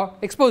you're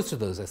exposed to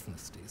those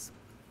ethnicities.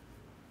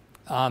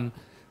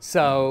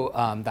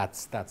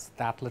 That's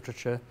that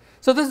literature.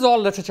 So this is all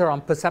literature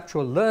on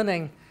perceptual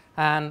learning,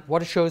 and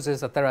what it shows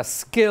is that there are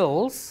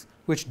skills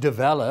which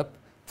develop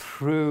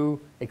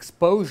through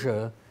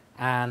exposure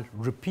and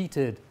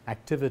repeated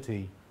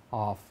activity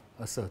of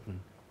a certain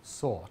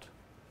sort.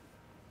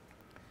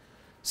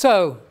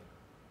 So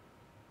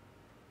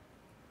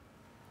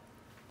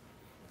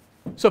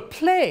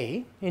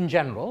play, in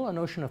general, a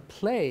notion of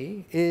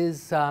play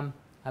is, and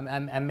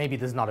maybe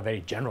this is not a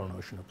very general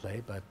notion of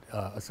play, but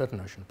a certain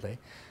notion of play.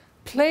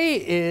 Play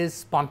is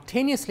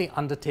spontaneously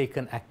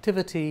undertaken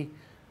activity,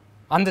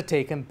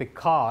 undertaken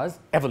because,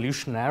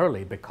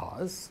 evolutionarily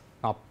because,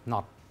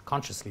 not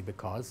consciously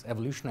because,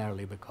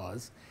 evolutionarily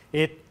because,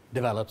 it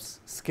develops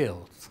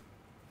skills.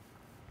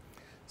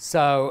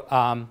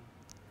 So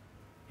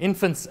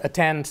infants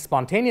attend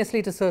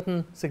spontaneously to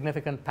certain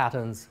significant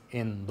patterns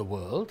in the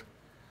world,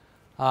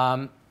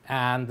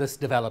 and this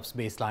develops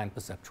baseline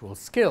perceptual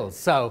skills.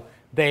 So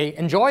they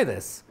enjoy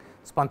this.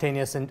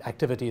 Spontaneous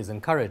activity is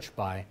encouraged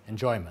by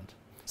enjoyment.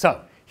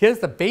 So here's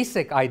the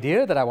basic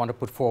idea that I want to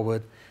put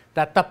forward,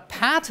 that the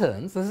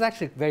patterns, this is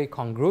actually very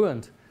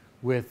congruent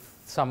with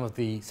some of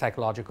the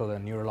psychological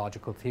and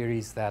neurological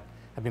theories that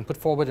have been put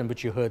forward and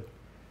which you heard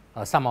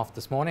some of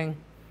this morning,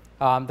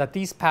 that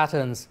these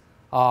patterns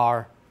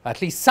are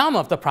at least some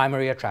of the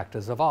primary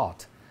attractors of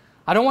art.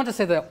 I don't want to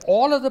say that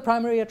all of the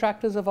primary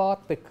attractors of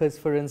art, because,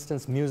 for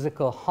instance,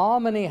 musical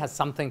harmony has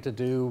something to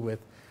do with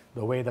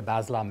the way the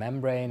basilar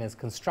membrane is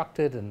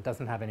constructed and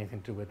doesn't have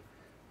anything to do with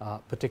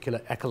particular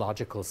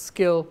ecological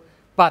skill.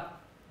 But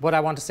what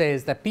I want to say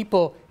is that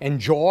people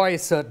enjoy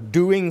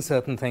doing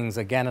certain things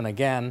again and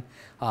again.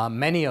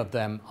 Many of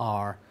them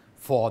are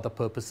for the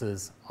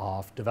purposes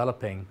of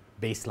developing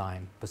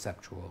baseline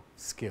perceptual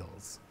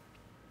skills.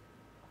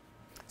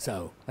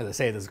 So, as I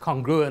say, this is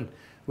congruent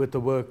with the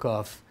work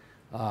of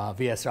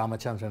V.S.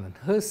 Ramachandran and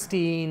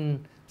Herstein,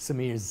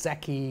 Samir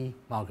Zeki,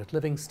 Margaret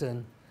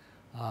Livingston.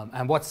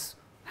 And what's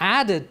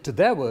added to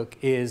their work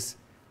is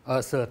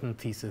a certain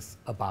thesis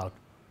about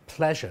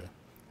pleasure.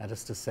 That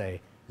is to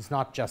say, it's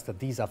not just that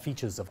these are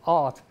features of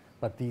art,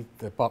 but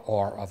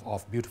or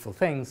of beautiful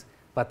things,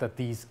 but that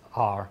these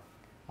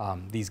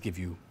give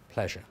you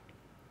pleasure.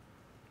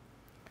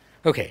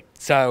 Okay,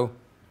 so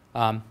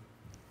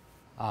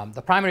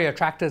the primary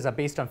attractors are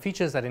based on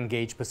features that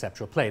engage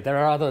perceptual play. There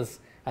are others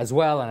as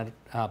well,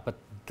 but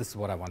this is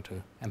what I want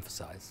to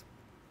emphasize.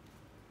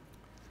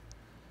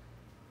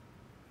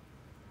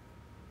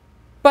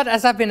 But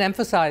as I've been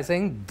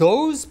emphasizing,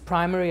 those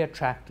primary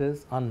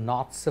attractors are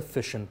not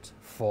sufficient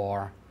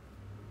for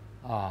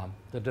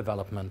the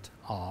development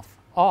of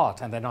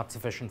art, and they're not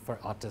sufficient for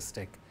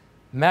artistic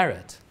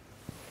merit.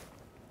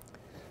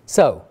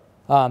 So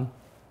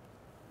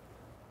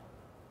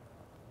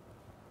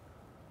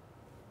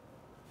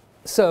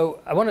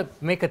So I want to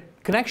make a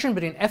connection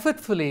between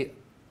effortfully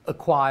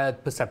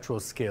acquired perceptual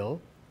skill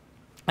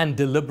and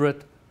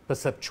deliberate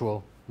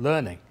perceptual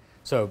learning.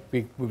 So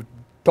we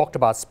talked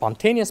about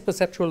spontaneous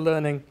perceptual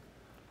learning.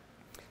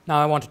 Now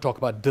I want to talk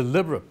about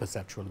deliberate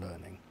perceptual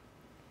learning.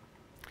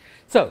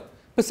 So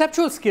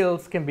perceptual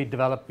skills can be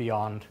developed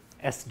beyond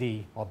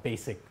SD or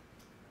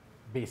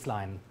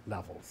baseline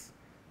levels.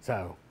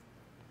 So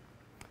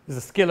there's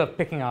a skill of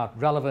picking out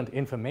relevant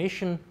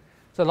information.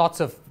 So lots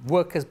of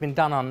work has been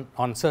done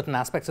on certain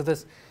aspects of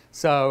this.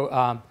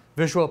 So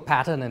visual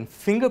pattern and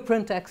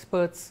fingerprint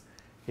experts,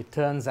 it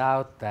turns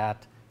out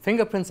that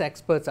fingerprints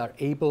experts are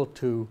able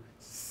to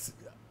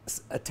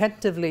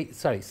selectively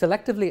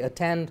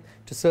attend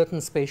to certain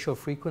spatial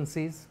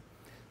frequencies.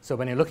 So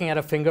when you're looking at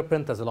a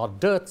fingerprint, there's a lot of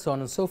dirt, so on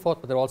and so forth,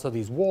 but there are also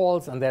these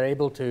walls, and they're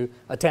able to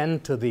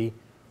attend to the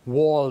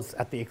walls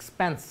at the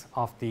expense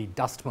of the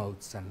dust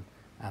motes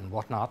and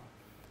whatnot.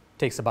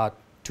 Takes about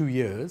 2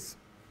 years.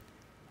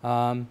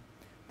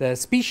 The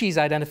species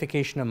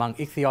identification among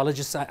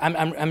ichthyologists,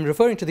 I'm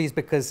referring to these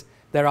because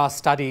there are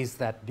studies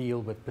that deal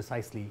with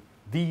precisely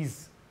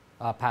these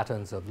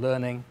patterns of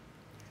learning.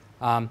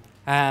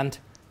 And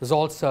there's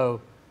also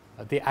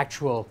the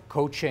actual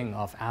coaching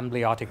of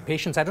ambliotic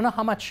patients. I don't know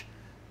how much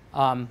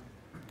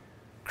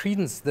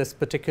credence this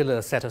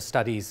particular set of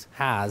studies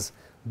has,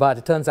 but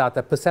it turns out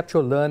that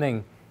perceptual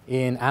learning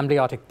in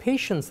ambliotic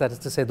patients, that is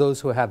to say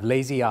those who have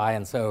lazy eye,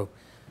 and so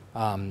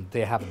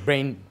they have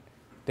brain,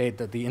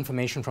 the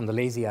information from the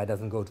lazy eye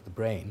doesn't go to the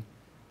brain.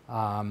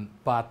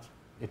 But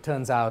it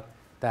turns out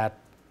that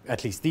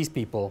at least these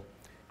people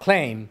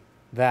claim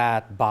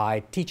that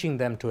by teaching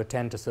them to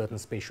attend to certain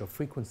spatial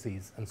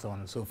frequencies and so on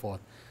and so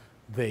forth,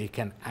 they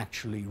can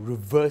actually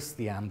reverse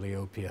the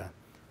amblyopia,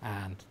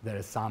 and there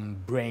is some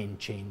brain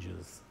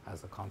changes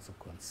as a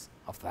consequence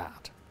of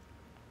that.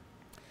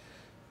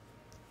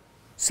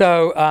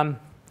 So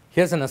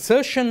here's an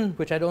assertion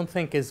which I don't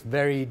think is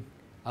very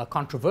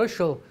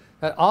controversial,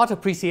 that art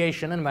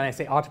appreciation, and when I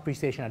say art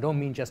appreciation, I don't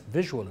mean just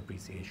visual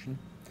appreciation,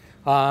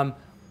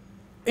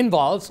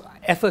 involves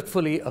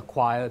effortfully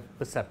acquired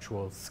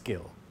perceptual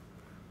skill.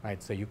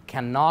 Right? So you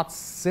cannot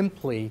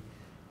simply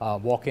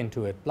walk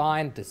into it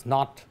blind. It's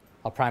not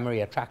a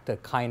primary attractor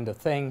kind of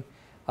thing.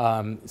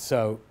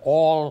 So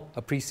all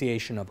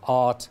appreciation of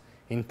art,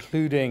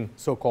 including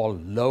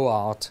so-called low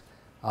art,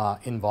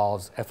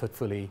 involves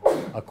effortfully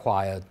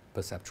acquired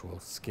perceptual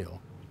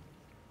skill.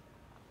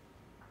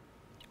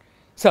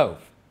 So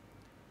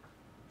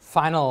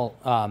final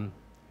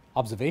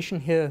observation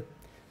here,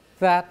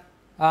 that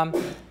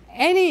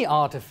any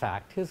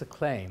artifact, here's a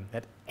claim,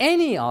 that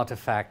any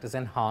artifact is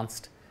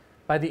enhanced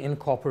by the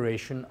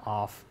incorporation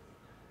of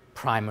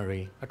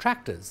primary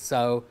attractors.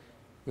 So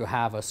you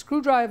have a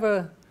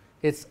screwdriver,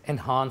 it's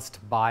enhanced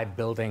by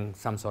building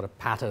some sort of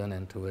pattern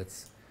into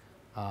its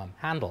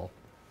handle.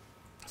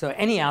 So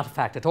any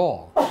artifact at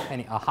all,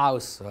 a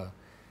house,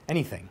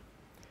 anything.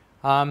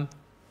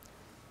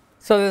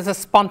 So there's a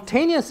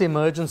spontaneous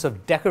emergence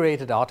of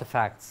decorated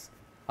artifacts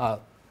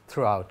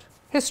throughout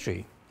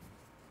history.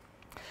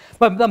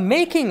 But the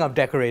making of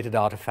decorated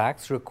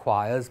artifacts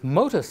requires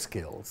motor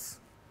skills.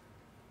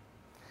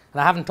 And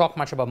I haven't talked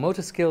much about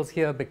motor skills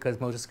here because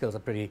motor skills are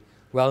pretty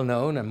well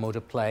known, and motor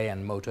play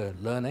and motor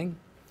learning.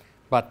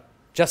 But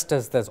just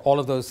as there's all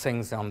of those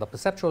things on the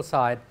perceptual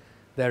side,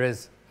 there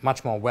is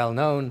much more well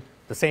known,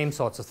 the same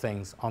sorts of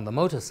things on the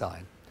motor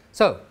side.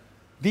 So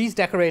these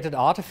decorated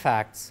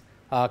artifacts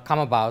come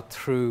about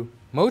through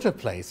motor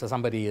play. So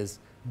somebody is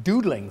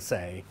doodling,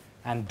 say,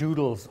 and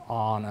doodles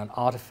on an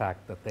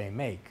artifact that they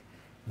make,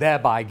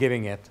 thereby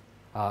giving it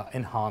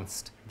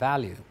enhanced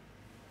value.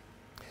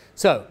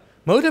 So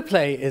motor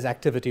play is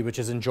activity which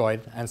is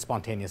enjoyed and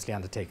spontaneously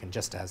undertaken,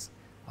 just as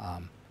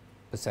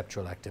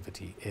perceptual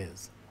activity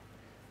is.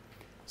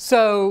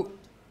 So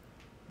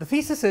the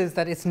thesis is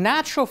that it's a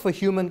natural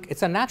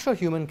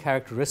human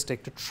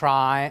characteristic to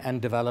try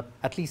and develop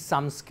at least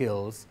some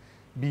skills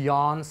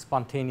beyond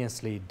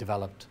spontaneously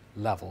developed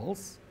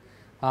levels.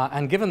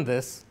 And given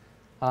this,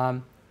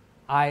 I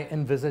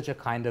envisage a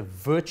kind of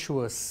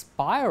virtuous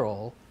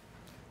spiral.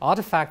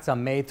 Artifacts are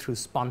made through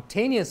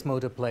spontaneous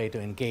motor play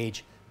to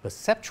engage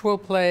perceptual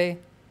play.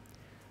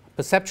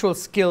 Perceptual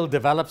skill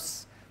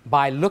develops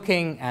by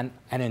looking and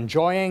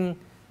enjoying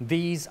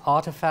these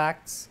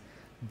artifacts,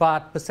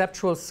 but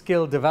perceptual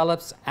skill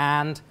develops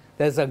and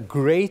there's a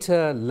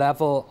greater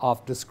level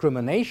of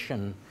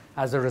discrimination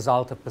as a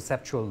result of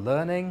perceptual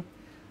learning.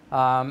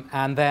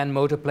 And then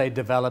motor play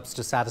develops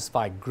to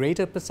satisfy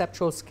greater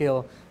perceptual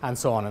skill, and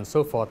so on and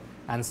so forth.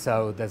 And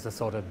so there's a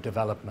sort of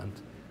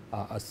development,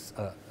 a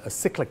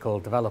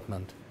cyclical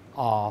development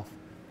of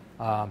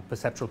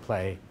perceptual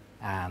play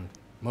and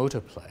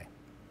motor play.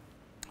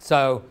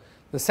 So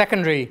the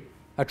secondary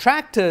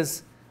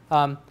attractors,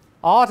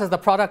 art is the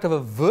product of a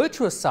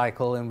virtuous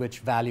cycle in which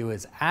value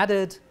is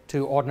added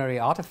to ordinary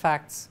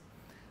artifacts.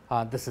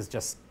 This is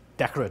just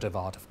decorative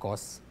art, of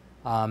course.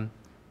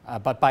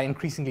 But by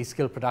increasingly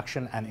skilled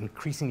production and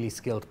increasingly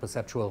skilled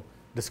perceptual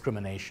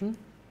discrimination.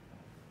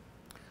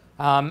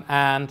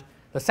 And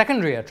the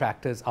secondary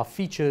attractors are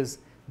features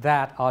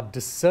that are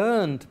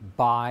discerned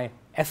by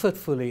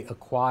effortfully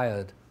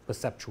acquired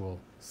perceptual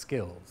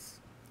skills.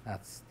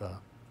 That's the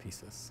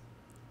thesis.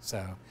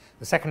 So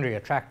the secondary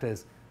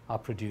attractors are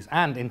produced,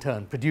 and in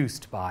turn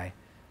produced by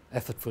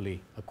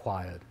effortfully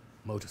acquired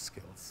motor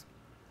skills.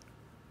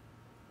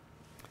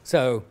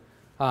 So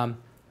the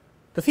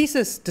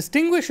thesis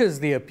distinguishes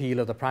the appeal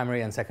of the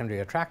primary and secondary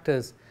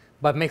attractors,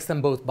 but makes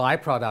them both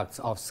byproducts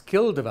of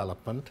skill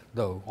development,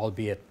 though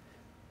albeit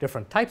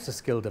different types of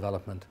skill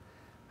development,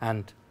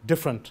 and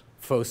different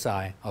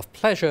foci of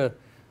pleasure.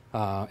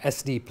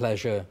 SD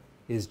pleasure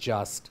is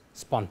just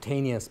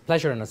spontaneous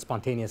pleasure in a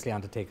spontaneously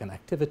undertaken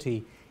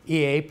activity.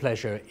 EA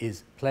pleasure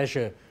is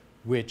pleasure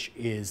which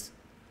is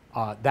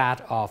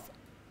that of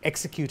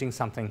executing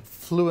something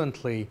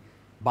fluently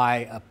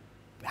by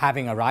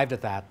having arrived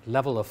at that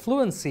level of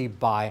fluency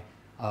by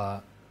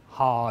a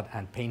hard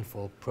and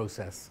painful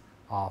process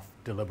of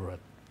deliberate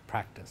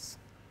practice.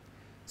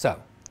 So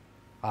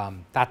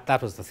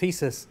that was the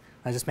thesis.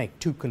 I'll just make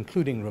two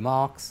concluding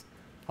remarks.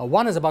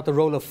 One is about the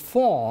role of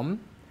form.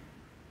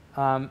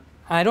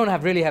 I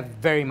don't really have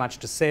very much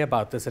to say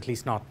about this, at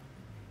least not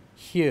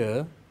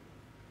here.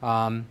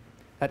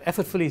 That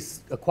effortfully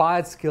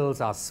acquired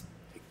skills are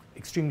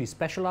extremely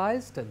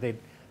specialized. They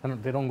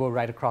don't go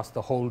right across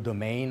the whole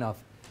domain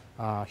of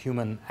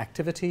human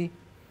activity.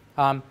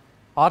 Art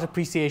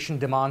appreciation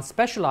demands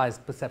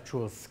specialized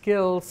perceptual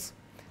skills,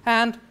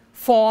 and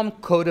form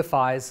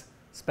codifies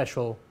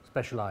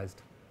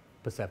specialized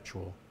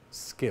perceptual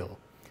skill.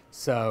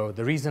 So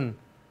the reason,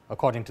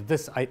 according to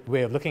this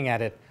way of looking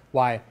at it,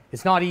 why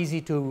it's not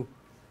easy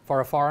for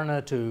a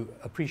foreigner to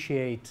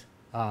appreciate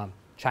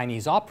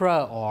Chinese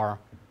opera or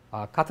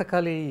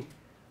Kathakali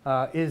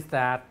is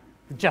that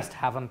they just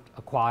haven't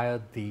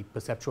acquired the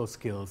perceptual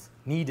skills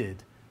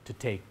needed to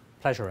take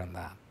pleasure in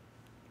that.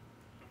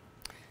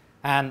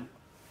 And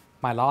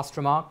my last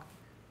remark,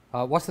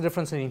 what's the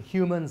difference between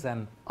humans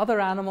and other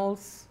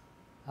animals?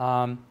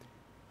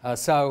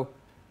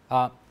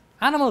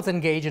 Animals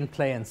engage in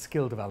play and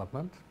skill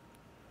development,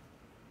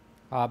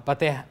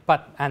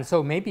 and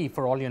so maybe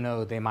for all you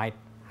know, they might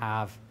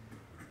have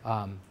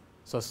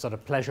sort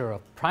of pleasure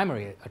of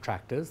primary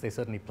attractors. They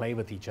certainly play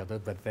with each other,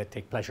 but they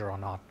take pleasure or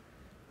not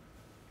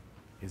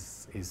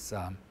is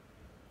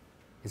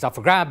up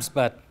for grabs,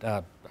 but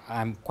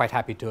I'm quite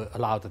happy to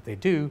allow that they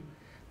do.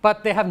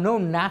 But they have no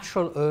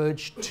natural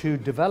urge to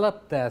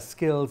develop their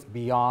skills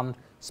beyond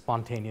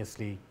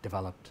spontaneously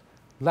developed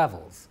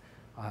levels.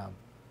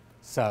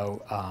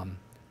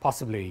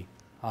 Possibly,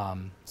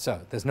 so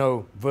there's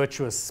no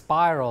virtuous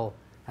spiral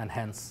and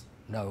hence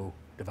no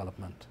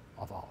development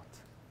of art.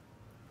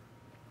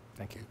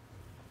 Thank you.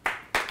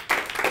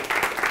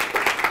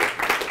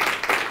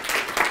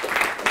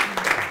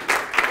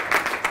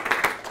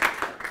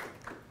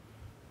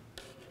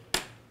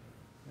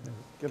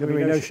 Give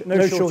me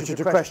no shortage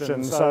of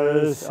questions,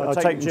 so I'll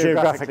take them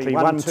geographically.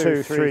 1,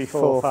 2, 3,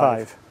 4,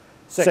 5,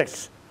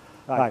 6.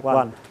 Right,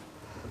 1.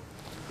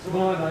 So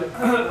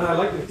I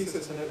like the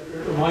thesis, and it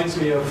reminds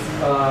me of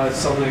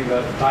something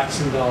that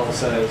Baxendale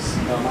says,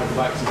 Michael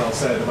Baxendale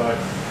said about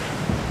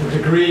the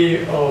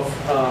degree of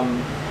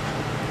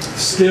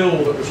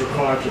skill that was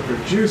required to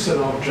produce an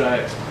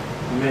object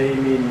may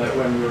mean that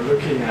when we're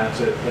looking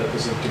at it, that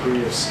there's a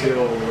degree of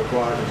skill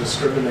required to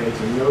discriminate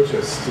and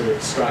notice to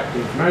extract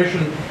information,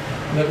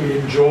 and that we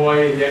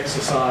enjoy the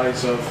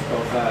exercise of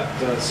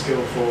that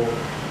skillful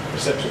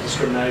perceptual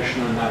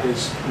discrimination, and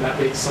that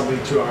makes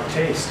something to our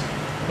taste.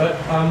 But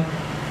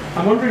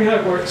I'm wondering how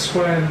it works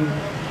when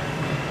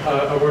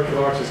a work of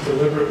art is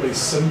deliberately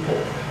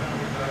simple,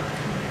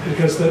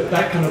 because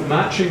that kind of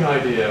matching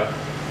idea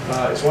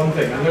is one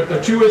thing. And there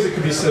are two ways it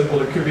could be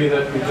simple. It could be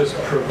that we just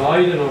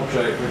provide an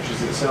object which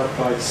is itself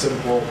quite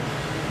simple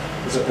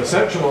as a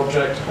perceptual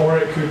object, or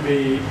it could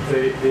be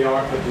the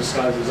art that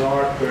disguises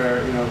art, where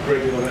a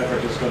great deal of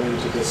effort has gone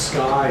into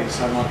disguise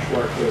how much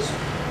work was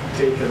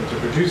taken to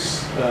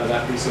produce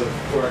that piece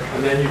of work,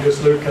 and then you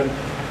just look and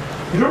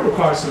you don't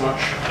require so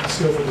much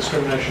skillful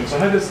discrimination. So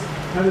how does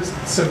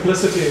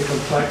simplicity and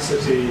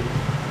complexity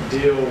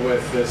deal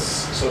with this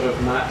sort of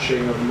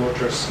matching of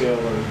motor skill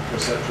and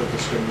perceptual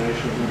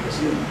discrimination?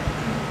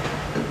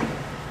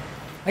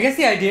 I guess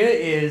the idea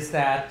is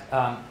that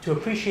to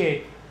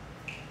appreciate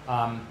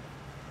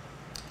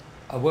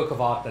a work of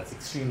art that's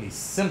extremely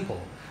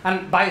simple,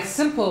 and by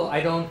simple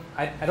I don't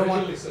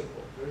want simple.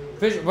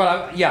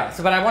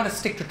 But I want to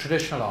stick to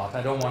traditional art.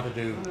 I don't want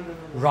to do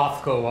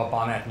Rothko or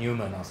Barnett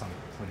Newman or something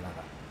like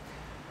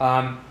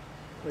that.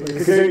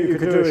 You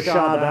could do a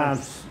Chardin,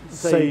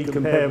 say,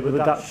 compared with a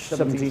Dutch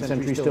 17th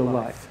century still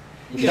life.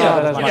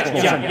 Yeah, that's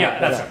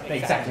right,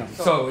 exactly.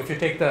 So if you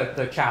take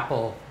the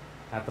chapel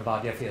at the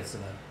Bar Fiesta,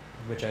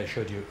 which I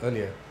showed you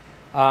earlier,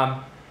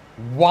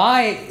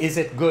 why is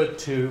it good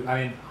to,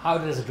 how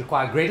does it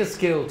require greater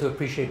skill to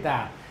appreciate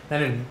that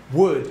than it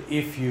would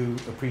if you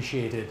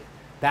appreciated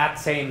that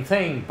same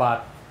thing,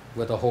 but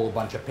with a whole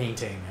bunch of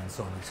painting and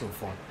so on and so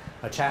forth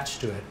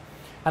attached to it?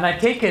 And I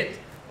take it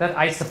that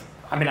I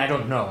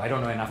don't know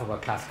enough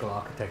about classical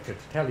architecture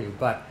to tell you,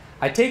 but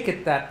I take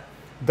it that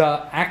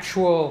the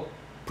actual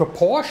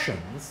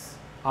proportions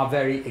are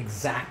very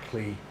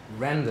exactly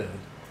rendered,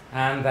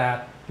 and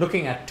that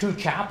looking at two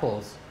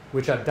chapels,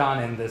 which are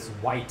done in this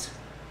white,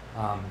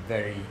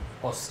 very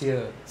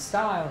austere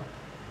style,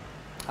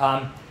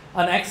 an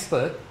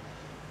expert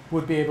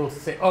would be able to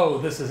say, oh,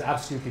 this is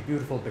absolutely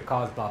beautiful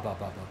because blah, blah,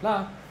 blah, blah,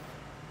 blah.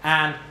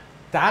 And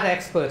that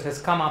expert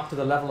has come up to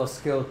the level of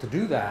skill to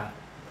do that,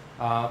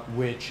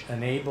 which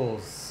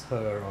enables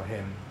her or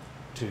him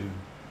to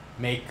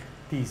make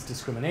these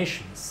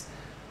discriminations.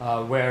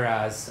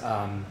 Whereas,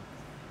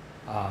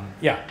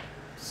 yeah,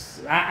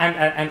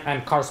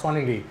 and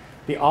correspondingly,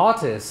 the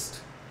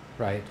artist,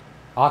 right,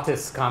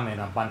 artists come in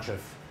a bunch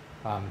of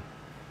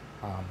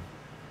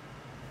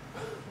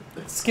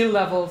skill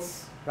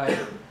levels, right?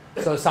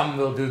 So some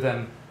will do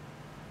them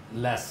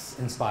less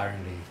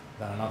inspiringly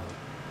than another.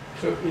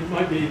 So it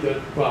might be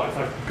that, well, if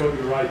I've got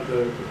you right,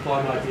 the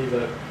reply might be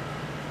that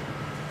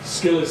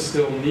skill is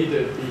still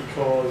needed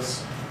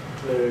because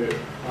the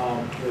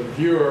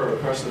viewer or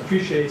person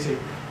appreciating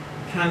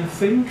can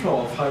think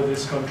of how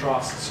this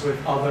contrasts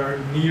with other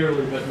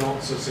nearly but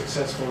not so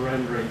successful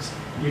renderings,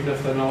 even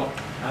if they're not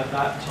at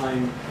that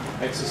time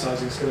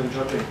exercising skill in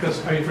judging.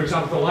 Because, I mean, for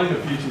example, the line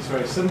of beauty is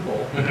very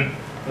simple,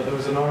 but there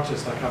was an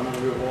artist, I can't remember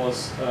who it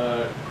was,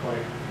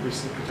 quite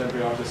recent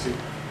contemporary artist,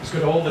 who's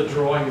got all the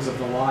drawings of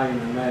the line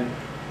and then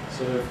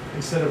sort of,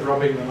 instead of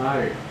rubbing them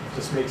out,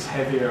 just makes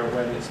heavier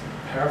when it's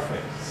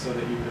perfect so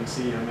that you can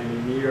see how many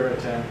near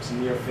attempts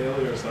and near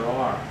failures there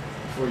are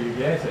before you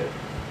get it.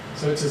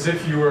 So it's as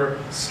if your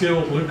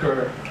skilled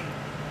looker,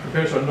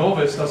 compared to a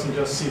novice, doesn't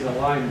just see the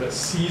line, but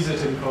sees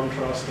it in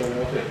contrast to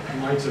what it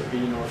might have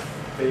been or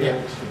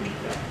failed to be.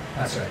 Yeah.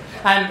 That's right.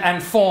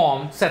 And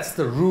form sets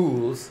the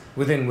rules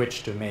within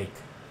which to make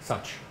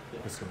such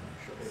discrimination.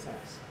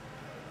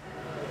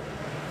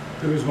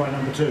 Who was my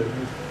number two?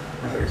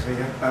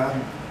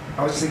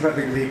 I was thinking about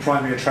the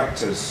primary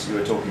attractors you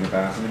were talking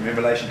about, and in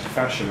relation to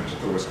fashion, which I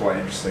thought was quite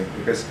interesting,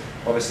 because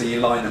obviously you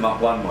line them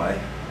up one way,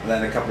 and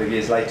then a couple of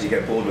years later you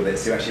get bored with it,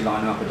 so you actually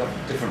line them up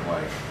a different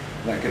way.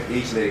 And that could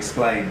easily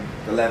explain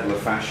the level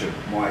of fashion,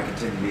 why it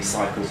continually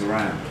cycles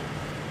around.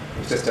 It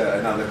was just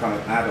another kind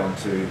of add-on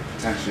to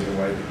potentially the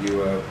way that you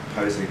were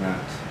posing that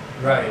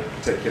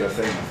particular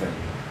thing, I think.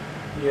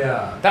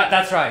 Yeah,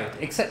 that's right.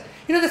 Except,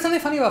 you know, there's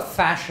something funny about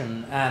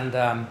fashion,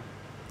 and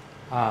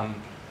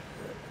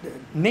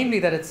namely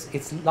that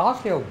it's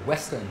largely a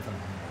Western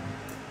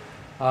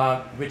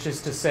phenomenon, which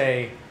is to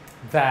say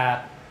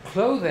that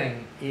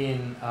clothing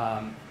in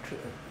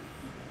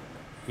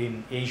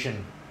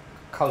Asian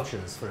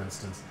cultures, for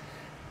instance,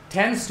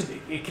 tends to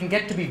be, it can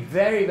get to be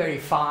very, very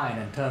fine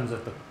in terms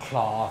of the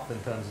cloth, in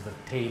terms of the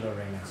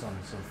tailoring, and so on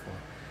and so forth.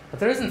 But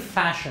there isn't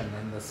fashion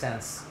in the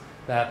sense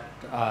that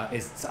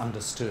it's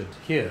understood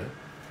here,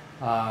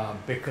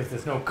 because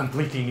there's no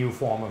completely new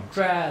form of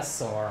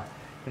dress, or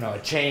a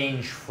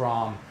change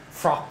from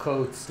frock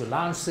coats to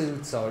lounge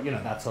suits, or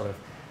that sort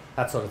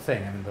of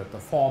thing. I mean, the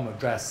form of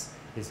dress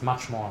is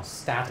much more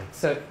static.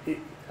 So,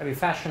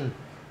 fashion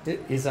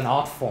is an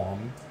art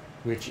form,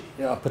 which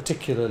a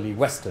particularly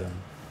Western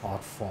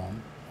art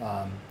form,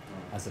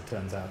 as it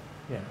turns out.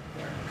 Yeah.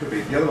 Could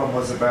be. The other one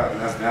was about,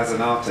 as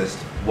an artist,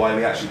 why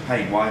we actually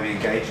paint, why we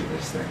engage in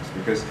these things,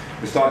 because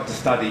we started to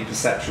study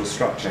perceptual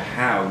structure,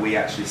 how we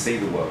actually see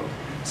the world.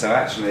 So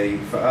actually,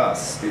 for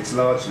us, it's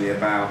largely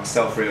about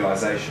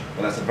self-realization.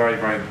 Well, that's a very,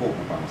 very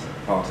important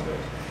part of it.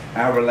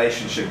 Our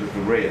relationship with the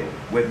real,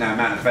 we've now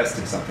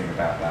manifested something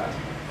about that.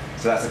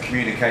 So that's a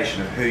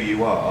communication of who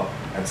you are,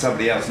 and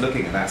somebody else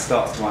looking at that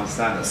starts to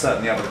understand that,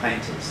 certainly other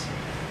painters.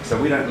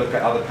 So we don't look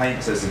at other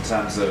painters in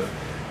terms of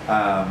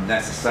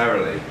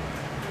necessarily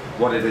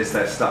what it is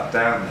they've stuck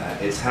down there.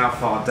 It's how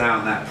far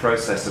down that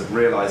process of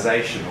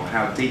realization, or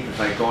how deep have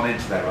they gone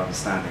into their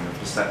understanding of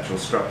perceptual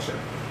structure.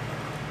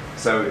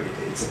 So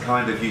it's a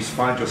kind of, you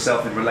find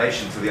yourself in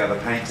relation to the other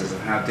painters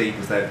of how deep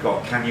as they've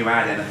got. Can you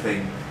add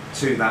anything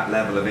to that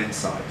level of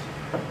insight?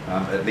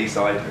 At least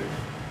I do.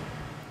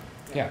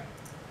 Yeah.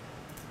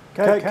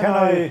 Can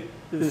I,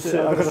 I've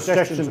got a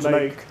suggestion to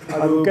make.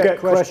 I will get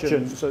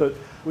questions, but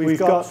we've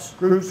got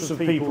groups of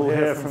people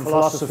here from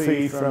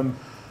philosophy, from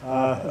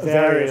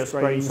various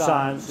brain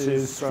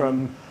sciences,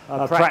 from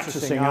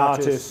practicing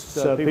artists,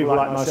 people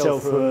like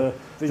myself who are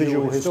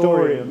visual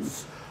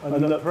historians.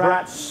 And that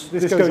perhaps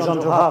this goes on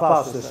to half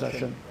past this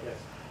session.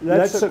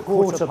 Let's at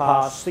quarter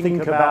past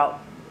think about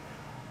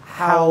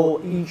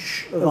how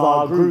each of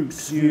our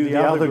groups view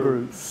the other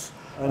groups.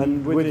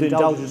 And with the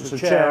indulgence of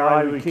chair,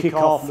 I would kick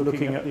off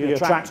looking at the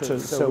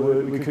attractors, so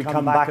we could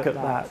come back at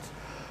that.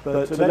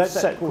 But let's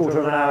set quarter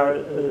of an hour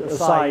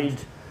aside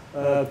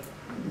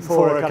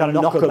for a kind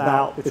of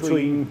knockabout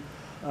between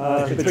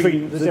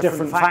the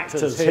different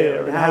factors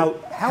here, and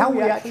how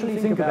we actually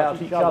think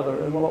about each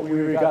other, and what we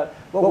regard,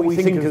 what we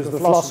think as the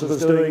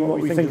philosophers doing,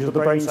 what we think as the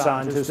brain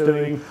scientists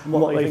doing, and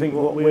what they think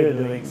what we're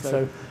doing.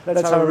 So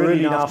let's have a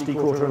really nasty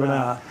quarter of an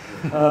hour.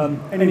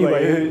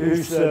 Anyway,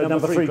 who's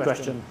number 3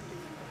 question?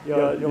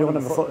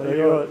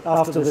 You're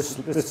after this.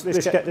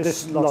 Let's get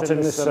this lot in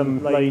this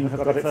lane.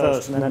 I've got it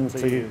first, and then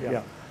to you.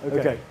 Yeah.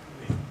 Okay.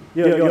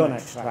 You're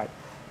next, right.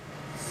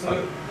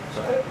 So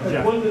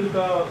I wondered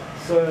about,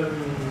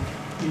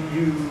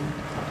 you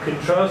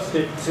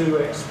contrasted two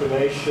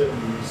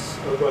explanations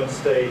at one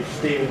stage,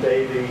 Stephen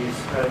Davies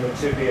and the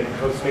Tooby and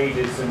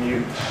Cosmides, and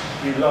you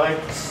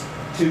liked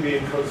Tooby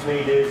and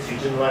Cosmides, you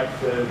didn't like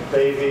the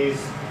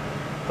Davies.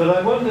 But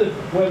I wondered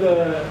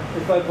whether,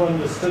 if I've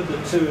understood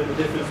the two and the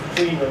difference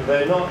between them,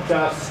 they're not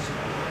just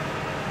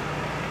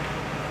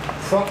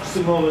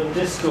proximal and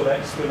distal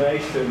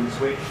explanations,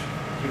 which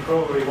you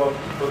probably want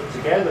to put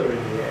together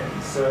in the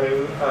end.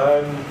 So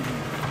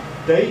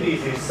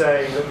Davies is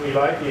saying that we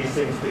like these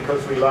things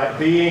because we like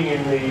being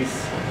in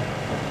these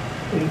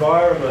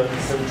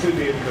environments, and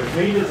Tooby and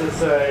Cosmides are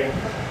saying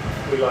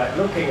we like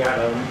looking at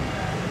them.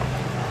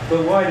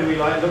 But why do we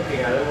like looking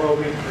at them? Well,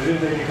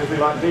 presumably because we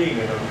like being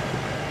in them.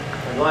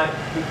 And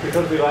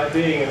because we like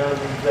being in them,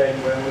 then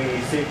when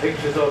we see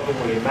pictures of them,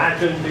 we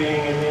imagine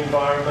being in the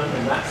environment,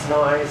 and that's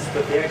nice.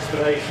 But the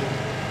explanation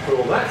for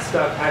all that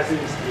stuff has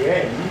into the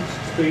end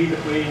to be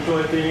that we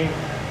enjoy being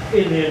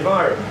in the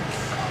environment.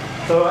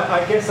 So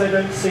I guess I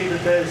don't see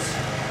that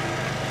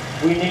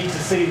we need to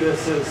see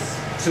this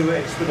as two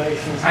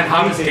explanations. And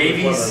how does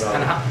Davies,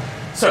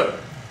 so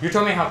you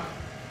told me how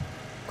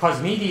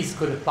Cosmides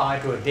could apply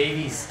to a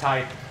Davies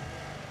type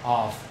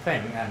of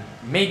thing, and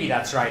maybe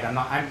that's right.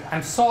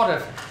 I'm sort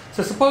of,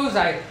 so suppose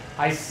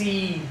I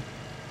see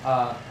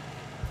a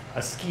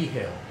ski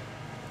hill,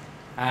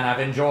 and I've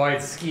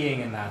enjoyed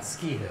skiing in that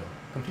ski hill.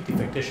 Completely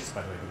fictitious,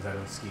 by the way, because I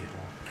don't ski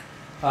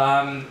at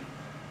all.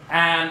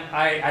 And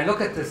I look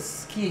at this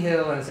ski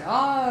hill and say,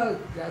 oh,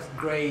 that's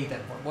great,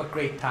 and what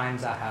great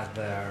times I had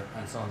there,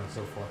 and so on and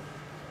so forth.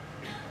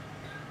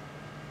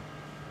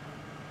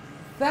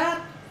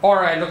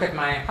 Or I look at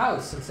my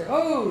house and say,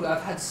 oh,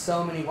 I've had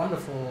so many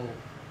wonderful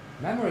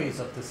memories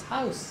of this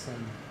house,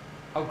 and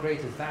how great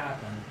is that?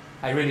 And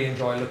I really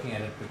enjoy looking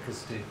at it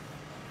because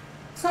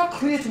it's not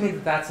clear to me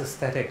that that's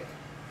aesthetic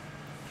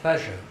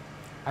pleasure.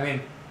 I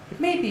mean, it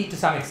may be to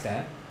some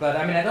extent, but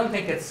I mean, I don't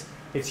think it's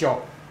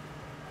your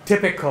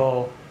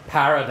typical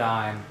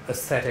paradigm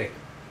aesthetic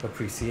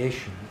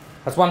appreciation.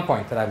 That's one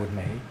point that I would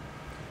make.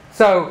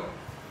 So,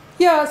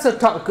 yeah, so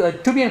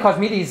Tooby and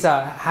Cosmides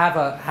have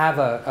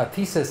a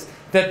thesis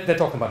that they're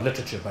talking about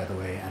literature, by the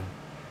way, and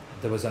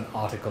there was an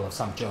article of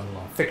some journal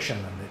on fiction,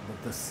 and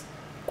this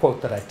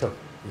quote that I took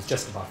is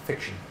just about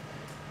fiction.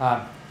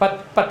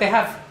 But they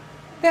have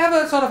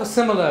a sort of a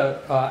similar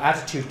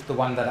attitude to the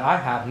one that I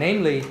have,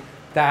 namely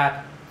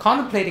that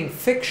contemplating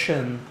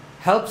fiction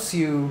helps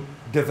you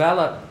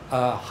develop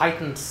a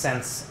heightened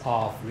sense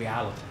of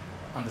reality,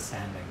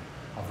 understanding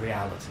of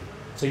reality.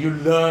 So you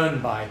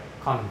learn by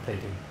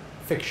contemplating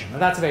fiction.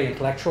 And that's a very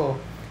intellectual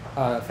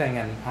thing,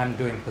 and I'm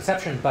doing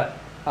perception, but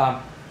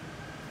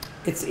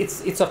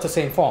it's of the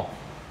same form.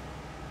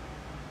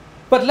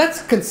 But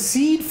let's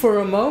concede for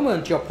a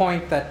moment your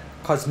point that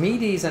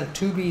Cosmides and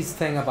Tooby's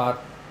thing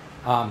about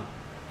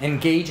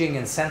engaging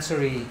in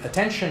sensory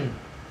attention,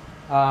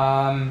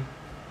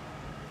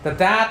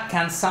 that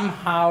can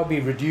somehow be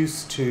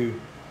reduced to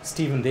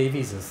Stephen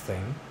Davies's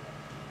thing,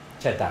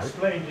 which I doubt.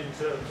 Explained in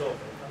terms of it.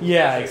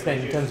 Yeah,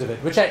 explained in terms of it,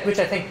 which I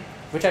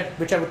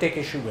would take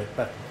issue with,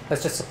 but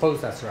let's just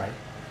suppose that's right.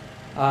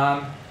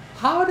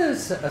 How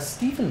does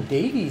Stephen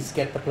Davies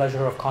get the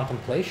pleasure of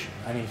contemplation?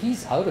 I mean,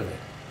 he's out of it,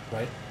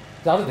 right?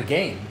 He's out of the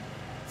game,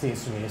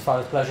 seems to me, as far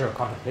as pleasure of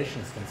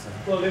contemplation is concerned.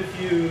 Well, if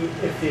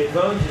the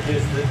advantage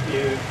is that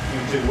you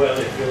do well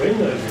if you're in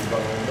those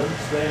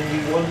environments, then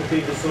you want to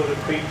be the sort of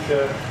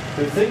creature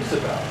who thinks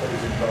about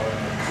those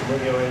environments. And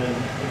when you're in an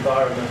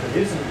environment that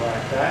isn't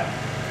like that,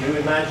 you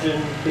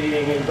imagine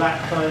being in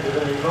that kind of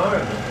an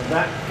environment, and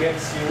that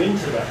gets you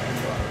into that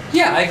environment.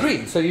 Yeah, I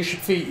agree. So you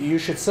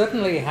should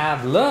certainly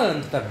have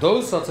learned that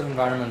those sorts of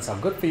environments are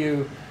good for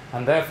you,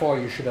 and therefore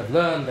you should have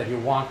learned that you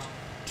want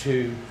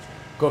to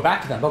go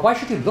back to them. But why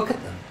should you look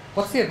at them?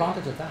 What's the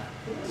advantage of that?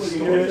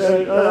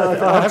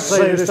 I have to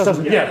say this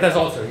doesn't. Yeah, there's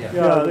also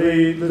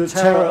the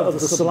terror of the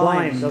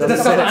sublime. And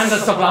the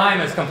sublime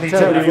is completely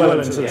terribly well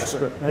left into the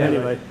script.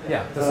 Anyway,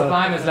 yeah, the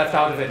sublime is left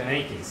out of it in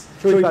any case.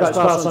 Should we perhaps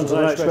pass on to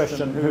the next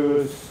question? Who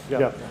is?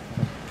 Yeah.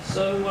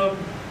 So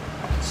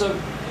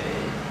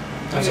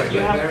I'm sorry. you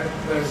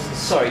have.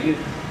 Sorry, you.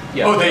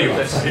 Yeah. Oh, there you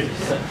are.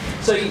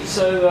 So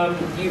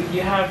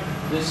you have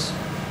this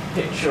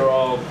picture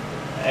of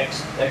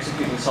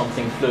executing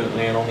something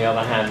fluently, and on the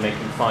other hand,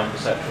 making fine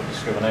perceptual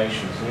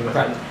discriminations.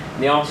 And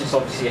the artist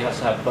obviously has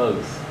to have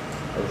both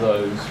of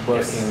those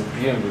working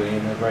presumably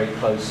in a very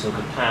close sort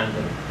of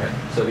tandem. Right.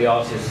 So the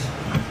artist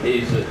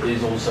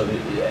is also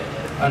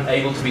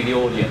able to be the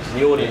audience,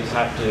 and the audience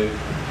have to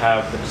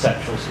have the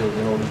perceptual skills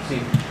in order to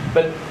see.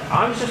 But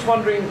I was just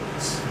wondering,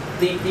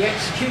 the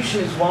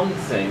execution is one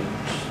thing,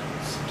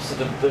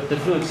 sort of the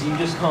fluency, you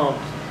just can't,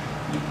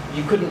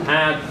 you couldn't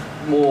add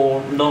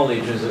more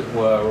knowledge, as it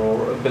were,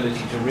 or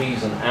ability to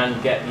reason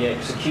and get the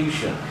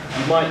execution.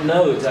 You might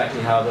know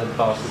exactly how the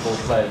basketball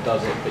player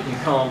does it, but you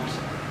can't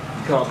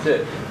do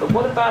it. But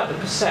what about the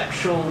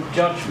perceptual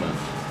judgment?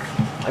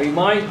 I mean,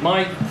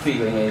 my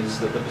feeling is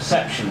that the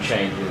perception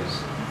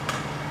changes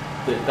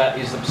that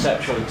is the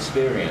perceptual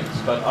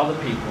experience. But other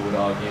people would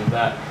argue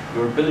that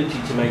your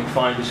ability to make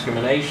fine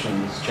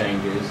discriminations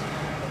changes,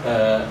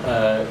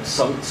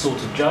 some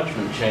sort of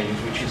judgment changes,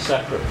 which is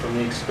separate from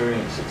the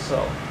experience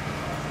itself.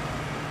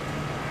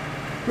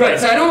 Right,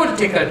 so I don't want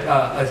to take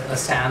a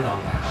stand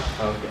on that.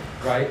 Okay.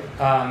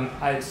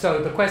 Right?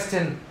 So the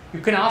question, you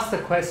can ask the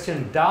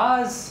question,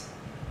 does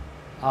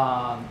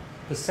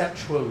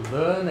perceptual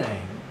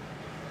learning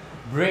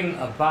bring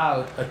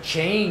about a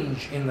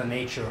change in the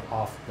nature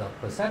of the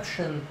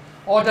perception,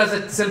 or does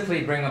it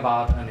simply bring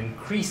about an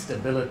increased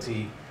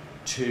ability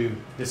to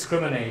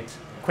discriminate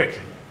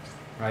quickly,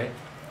 right?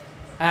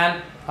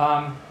 And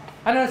I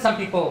know some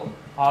people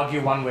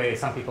argue one way,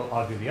 some people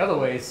argue the other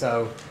way,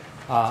 so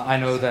I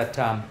know that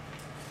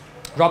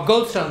Rob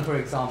Goldstone, for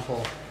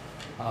example,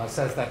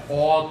 says that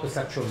all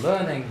perceptual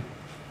learning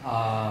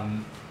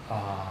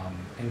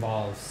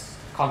involves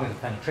cognitive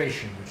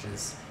penetration, which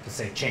is to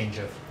say change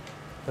of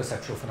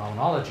perceptual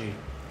phenomenology.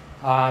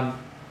 I'm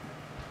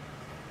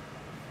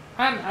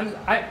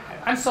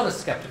sort of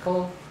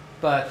skeptical,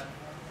 but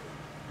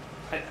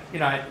I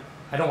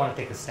don't want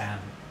to take a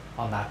stand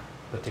on that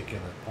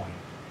particular point.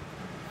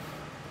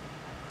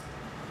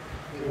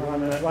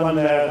 One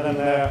there, then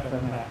there,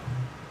 then there.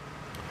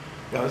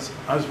 Yeah,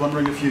 I was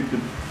wondering if you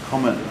could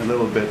comment a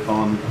little bit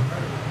on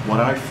what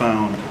I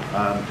found,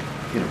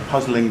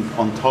 puzzling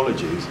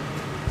ontologies,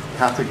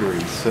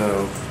 categories.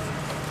 So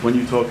when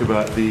you talk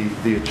about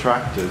the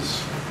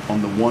attractors,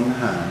 on the one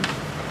hand,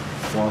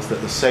 whilst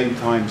at the same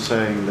time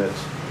saying that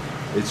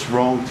it's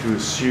wrong to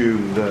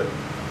assume that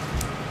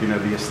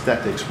the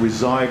aesthetics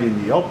reside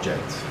in the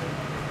object,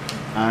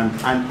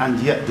 and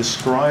yet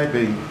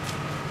describing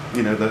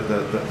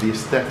the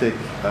aesthetic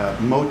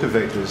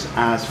motivators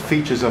as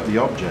features of the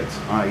object,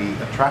 i.e.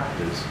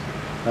 attractors,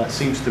 that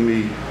seems to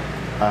me,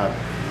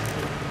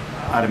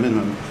 at a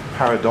minimum,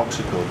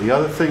 paradoxical. The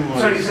other thing was...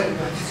 Sorry,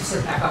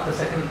 just back up a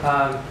second.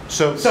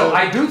 So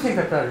I do think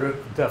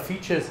that the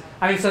features...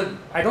 so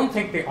I don't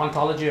think the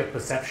ontology of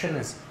perception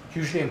is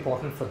hugely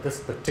important for this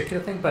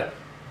particular thing, but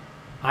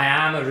I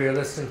am a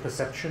realist in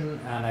perception,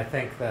 and I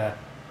think that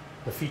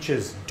the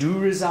features do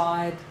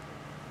reside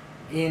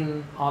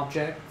in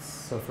objects.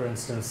 So for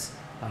instance,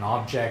 an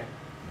object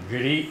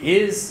really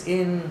is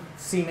in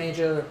C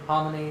major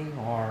harmony,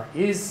 or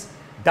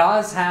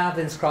does have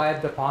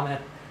inscribed upon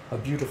it a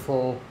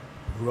beautiful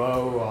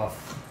row of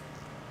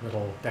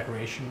little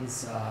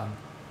decorations,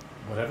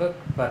 whatever,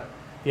 but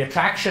the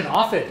attraction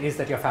of it is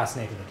that you're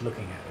fascinated at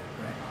looking at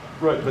it,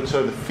 right? Right, but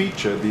so the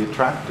feature, the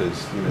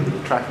attractors, the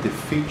attractive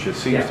feature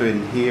seems to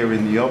inhere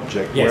in the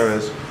object,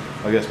 whereas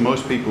I guess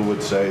most people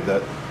would say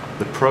that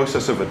the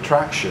process of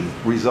attraction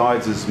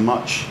resides as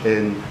much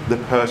in the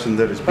person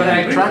that is being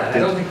attracted. I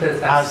don't think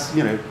that's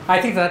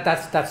I think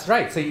that's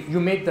right. So you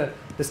made the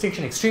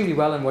distinction extremely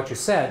well in what you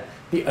said.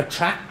 The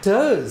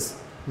attractors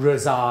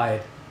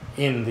reside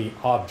in the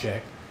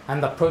object,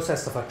 and the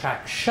process of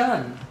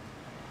attraction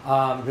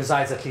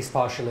resides at least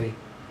partially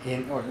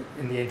in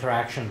the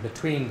interaction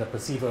between the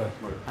perceiver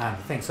and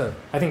the thing. So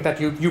I think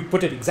that you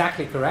put it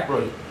exactly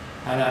correctly. Right.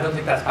 And I don't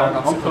think that's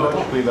paradoxical.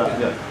 Ontologically,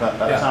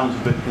 that sounds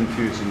a bit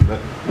confusing, but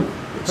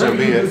so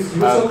be it.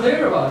 You were so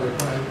clear about it.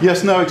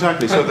 Yes, no,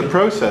 exactly. So the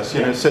process,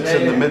 sits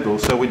in the middle,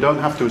 so we don't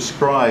have to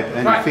ascribe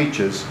any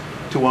features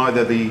to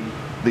either the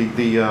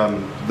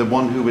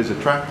one who is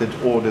attracted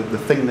or the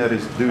thing that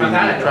is doing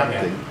the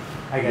attracting.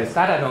 I guess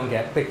that I don't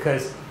get,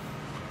 because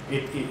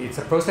it's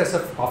a process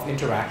of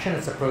interaction.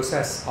 It's a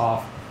process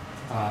of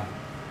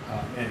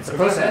it's a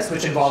process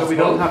which involves. So we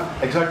don't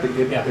have exactly.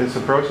 It's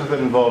a process that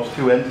involves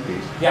two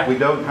entities. Yeah. We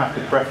don't have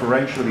to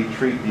preferentially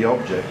treat the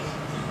object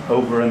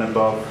over and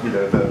above,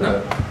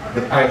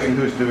 the person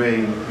who's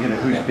doing,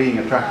 who's being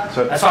attracted.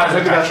 So as far as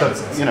maybe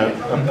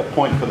that's a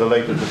point for the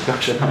later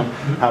discussion on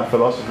how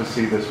philosophers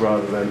see this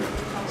rather than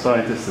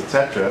scientists,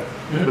 etc.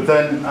 But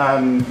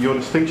then your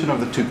distinction of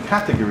the two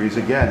categories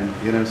again,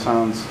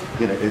 sounds,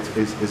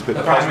 it's a bit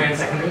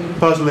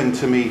puzzling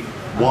to me.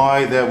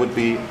 Why there would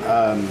be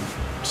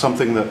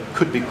something that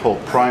could be called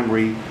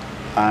primary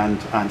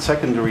and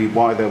secondary,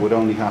 why there would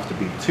only have to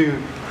be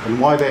two, and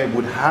why they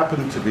would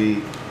happen to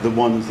be the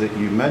ones that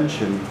you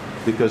mentioned,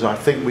 because I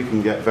think we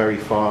can get very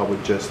far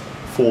with just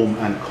form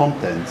and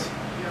content.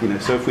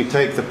 So if we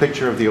take the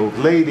picture of the old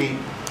lady,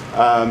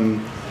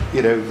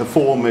 the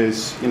form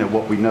is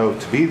what we know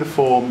to be the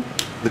form.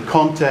 The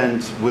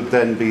content would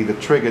then be the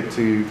trigger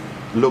to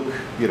look,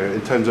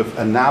 in terms of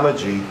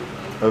analogy,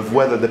 of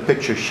whether the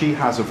picture she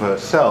has of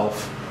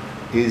herself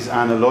is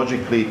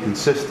analogically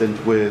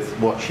consistent with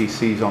what she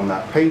sees on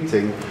that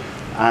painting,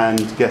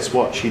 and guess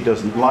what? She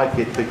doesn't like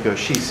it because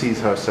she sees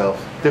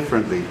herself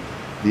differently.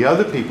 The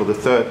other people, the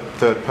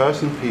third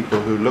person people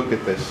who look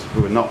at this,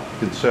 who are not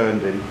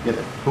concerned in,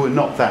 who are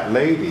not that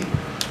lady,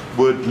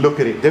 would look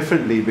at it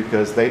differently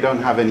because they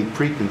don't have any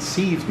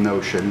preconceived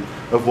notion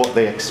of what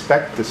they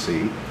expect to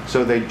see,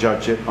 so they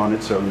judge it on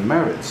its own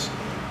merits.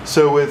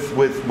 So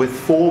with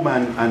form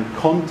and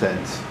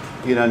content,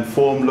 and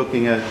form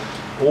looking at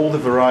all the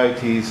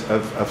varieties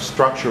of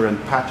structure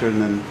and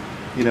pattern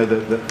you know,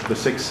 the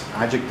 6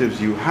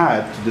 adjectives you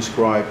had to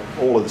describe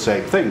all of the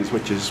same things,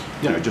 which is,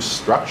 you know, just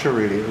structure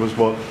really. It was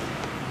what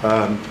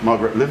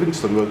Margaret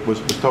Livingston was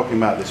talking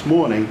about this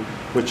morning,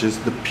 which is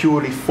the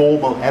purely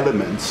formal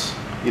elements,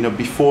 you know,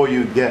 before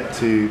you get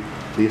to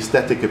the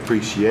aesthetic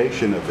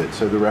appreciation of it.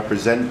 So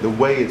the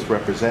way it's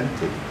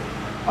represented.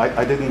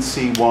 I didn't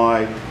see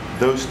why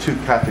those 2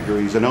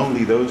 categories, and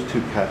only those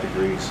 2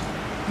 categories,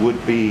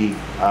 would be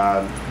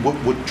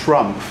would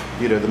trump,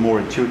 you know, the more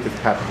intuitive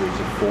categories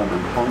of form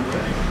and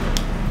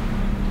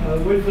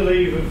content. With the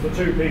leave of the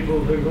 2 people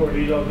who've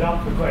already logged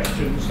up the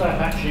questions,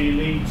 that actually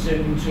leads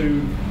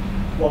into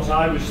what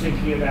I was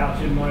thinking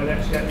about in my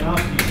Let's Get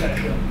Nasty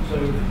session. So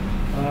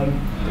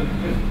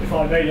if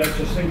I may, let's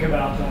just think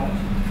about that.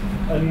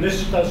 And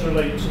this does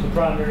relate to the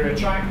primary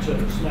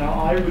attractors. Now,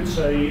 I would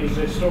say, as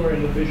a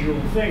historian of visual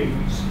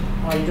things,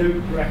 I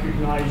don't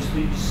recognise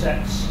these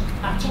sets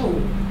at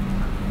all.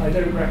 I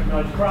don't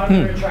recognise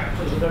primary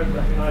attractors, I don't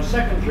recognise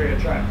secondary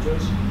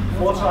attractors.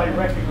 What I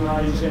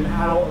recognise in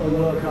how a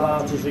work of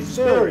art is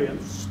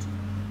experienced,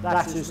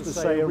 that is to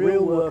say, a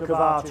real work of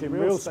art in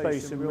real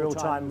space, in real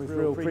time, with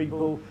real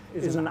people,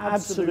 is an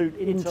absolute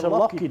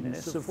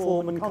interlockedness of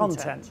form and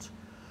content.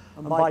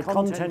 And by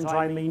content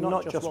I mean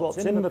not just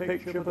what's in the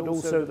picture, but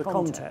also the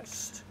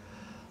context.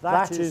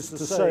 That is to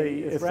say,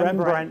 if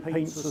Rembrandt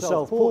paints a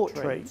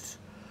self-portrait,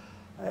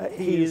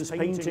 he is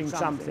painting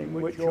something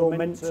which you're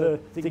meant to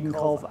think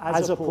of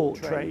as a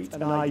portrait,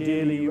 and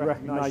ideally you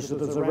recognise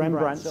it as a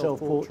Rembrandt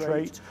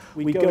self-portrait.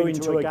 We go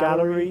into a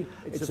gallery.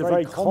 It's a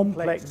very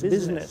complex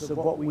business of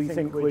what we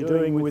think we're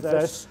doing with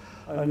this,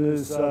 and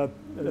as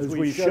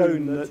we've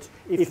shown, that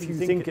if you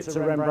think it's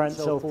a Rembrandt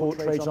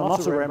self-portrait or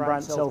not a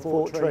Rembrandt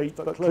self-portrait,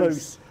 but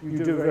close, you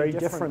do very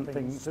different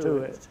things to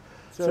it.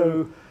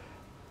 So,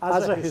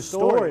 as a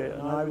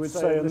historian, I would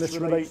say, and this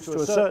relates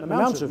to a certain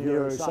amount of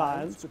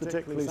neuroscience,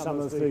 particularly some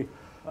of the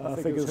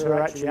figures who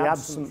are actually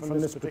absent from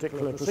this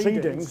particular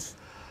proceedings,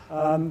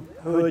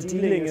 who are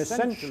dealing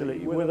essentially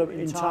with an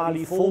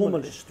entirely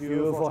formalist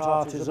view of what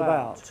art is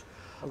about.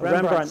 A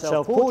Rembrandt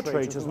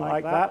self-portrait isn't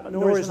like that,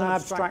 nor is an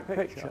abstract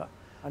picture.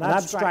 An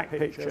abstract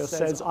picture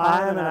says,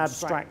 I am an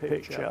abstract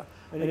picture,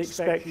 and it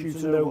expects you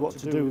to know what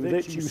to do with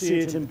it. You see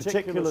it in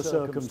particular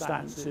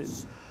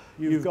circumstances.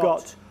 You've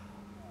got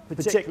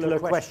particular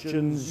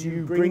questions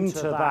you bring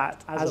to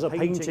that as a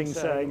painting,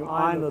 saying,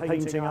 I'm a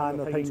painting,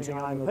 I'm a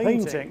painting, I'm a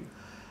painting.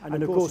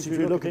 And of course, if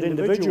you look at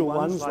individual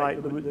ones,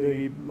 like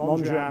the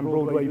Mondrian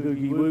Broadway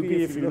Boogie Woogie,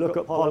 if you look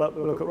at Pollock,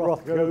 look at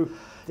Rothko,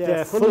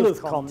 they're full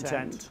of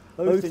content,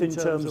 both in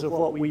terms of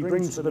what we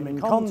bring to them in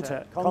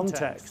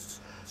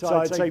context. So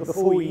I'd say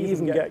before we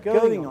even get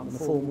going on the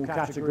formal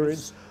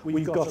categories,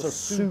 we've got a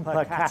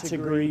super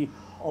category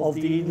of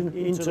the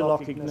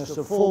interlockedness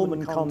of form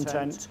and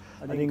content.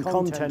 And in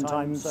content,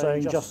 I'm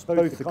saying just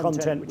both the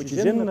content which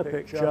is in the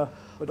picture,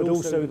 but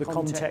also the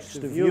context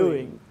of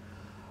viewing.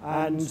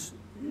 And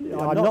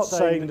I'm not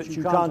saying that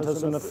you can't,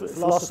 as a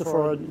philosopher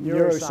or a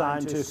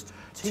neuroscientist,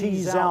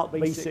 tease out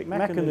basic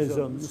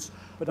mechanisms,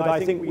 but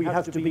I think we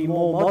have to be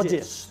more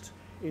modest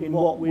in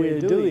what we're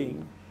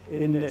doing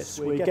in this.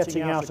 We're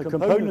getting out a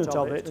component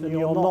of it, and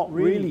you're not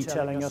really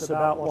telling us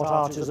about what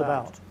art is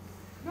about.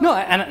 No,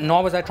 and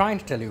nor was I trying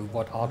to tell you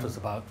what art was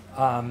about,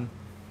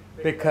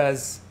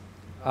 because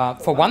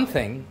for one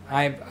thing,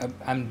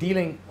 I'm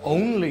dealing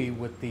only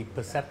with the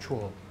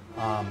perceptual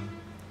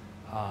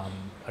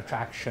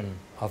attraction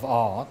of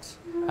art,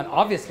 and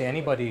obviously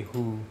anybody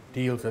who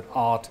deals with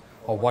art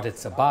or what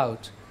it's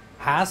about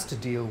has to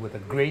deal with a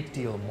great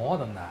deal more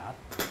than that.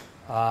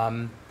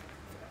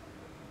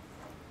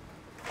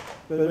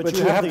 But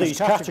you have these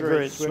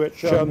categories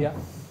which,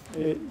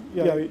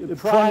 the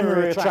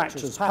primary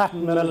attractors,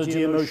 pattern,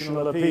 melody,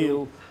 emotional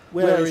appeal,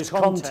 whereas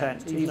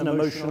content, even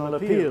emotional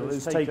appeal,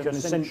 is taken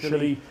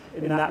essentially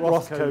in that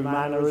Rothko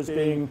manner as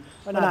being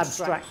an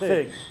abstract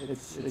thing.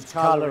 It's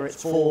colour,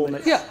 it's form.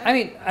 It's I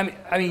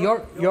mean,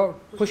 you're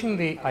pushing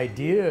the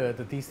idea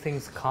that these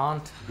things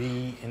can't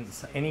be in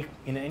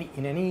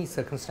any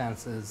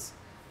circumstances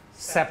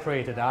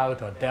separated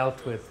out or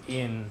dealt with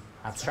in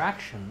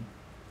abstraction,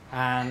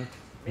 and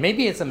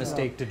maybe it's a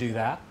mistake to do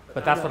that,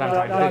 but that's what I'm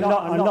trying to do.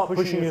 I'm not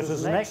pushing it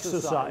as an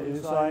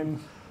exercise.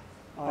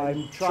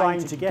 I'm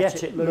trying to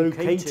get it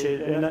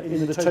located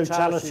in the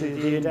totality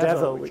of the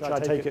endeavour, which I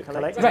take it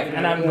collectively. Right,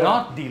 and I'm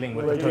not dealing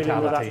with the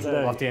totality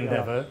of the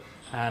endeavour,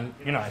 and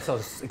I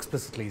sort of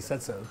explicitly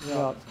said so.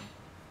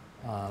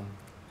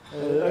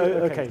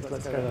 Okay,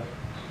 let's go there.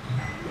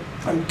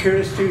 I'm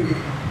curious to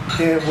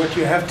hear what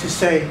you have to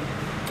say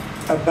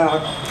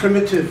about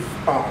primitive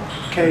art,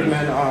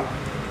 caveman art,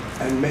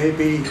 and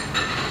maybe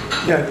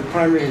the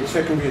primary and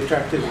secondary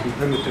attractors in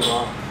primitive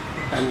art,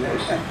 and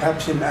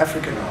perhaps in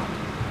African art.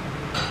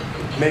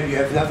 Maybe you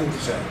have nothing to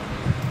say.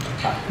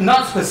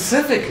 Not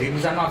specifically,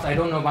 because I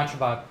don't know much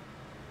about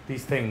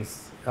these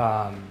things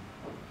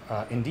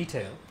in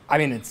detail. I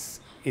mean,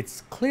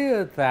 it's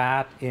clear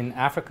that in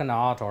African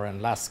art, or in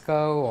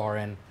Lascaux, or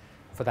in,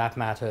 for that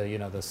matter,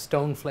 the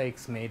stone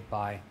flakes made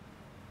by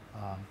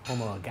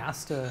Homo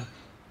Agaster,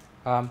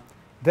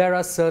 there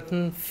are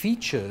certain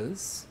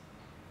features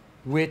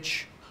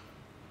which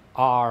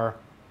are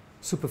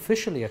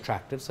superficially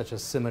attractive, such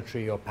as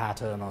symmetry or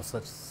pattern or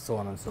such, so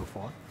on and so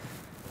forth,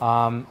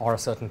 or a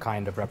certain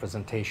kind of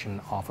representation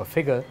of a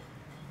figure.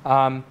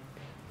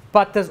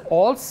 But there's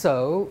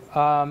also,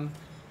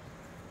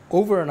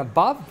 over and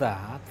above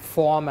that,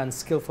 form and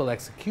skillful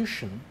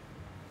execution,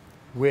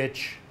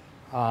 which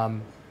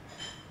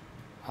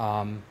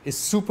is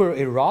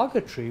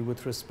supererogatory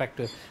with respect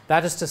to,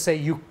 that is to say,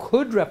 you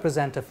could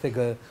represent a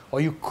figure or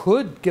you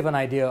could give an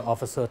idea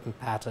of a certain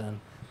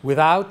pattern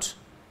without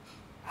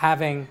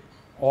having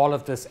all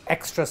of this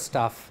extra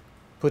stuff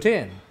put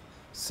in.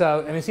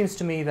 So, and it seems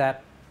to me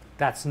that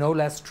that's no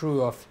less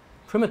true of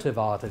primitive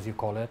art, as you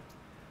call it,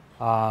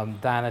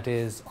 than it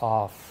is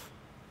of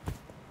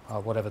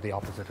whatever the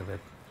opposite of it,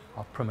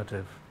 of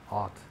primitive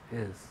art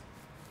is.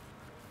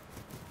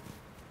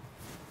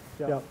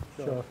 Yeah,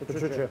 sure.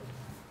 Patricia.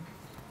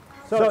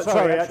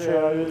 Sorry,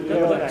 actually.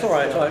 That's all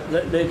right.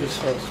 Ladies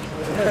first.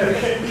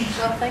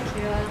 Well, thank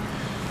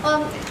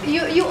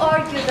you. You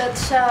argue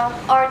that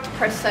art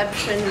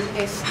perception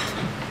is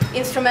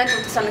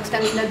instrumental to some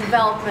extent in the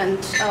development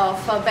of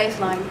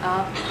baseline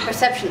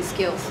perception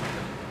skills.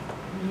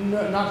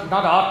 No, not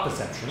art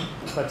perception,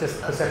 but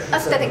just perception.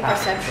 Aesthetic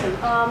perception.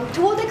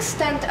 To what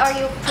extent are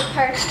you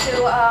prepared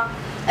to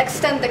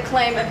extend the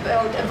claim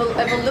about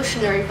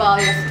evolutionary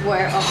value, as it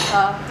were,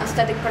 of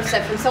aesthetic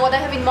perception? So what I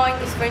have in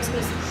mind is, for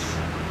instance,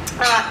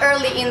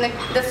 early in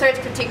the third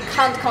critique,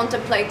 Kant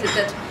contemplated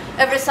that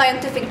every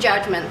scientific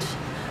judgment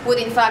would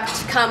in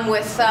fact come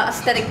with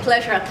aesthetic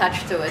pleasure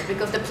attached to it,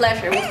 because the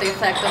pleasure was the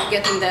effect of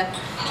getting the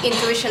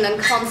intuition and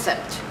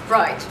concept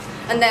right.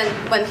 And then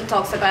when he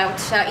talks about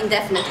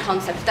indefinite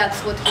concept,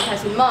 that's what he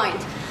has in mind.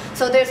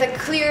 So there's a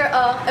clear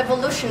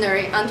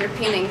evolutionary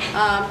underpinning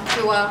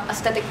to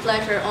aesthetic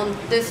pleasure on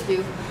this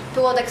view.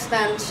 To what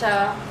extent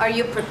are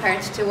you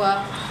prepared to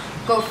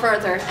go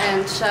further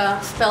and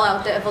spell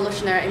out the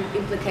evolutionary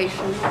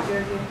implication of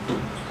your view?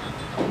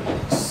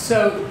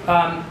 So,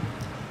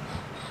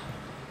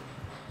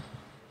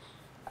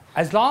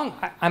 as long,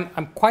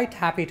 I'm quite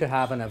happy to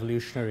have an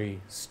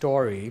evolutionary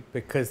story,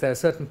 because there are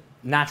certain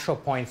natural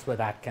points where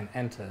that can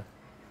enter,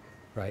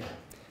 right?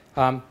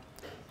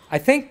 I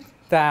think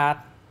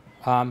that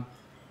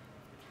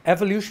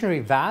evolutionary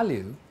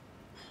value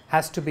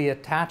has to be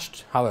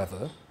attached,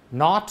 however,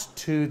 not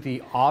to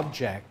the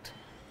object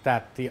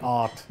that the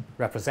art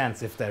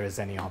represents, if there is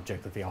any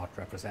object that the art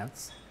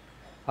represents,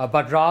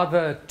 but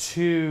rather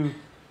to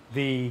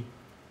the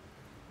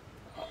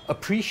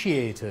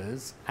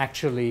appreciators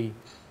actually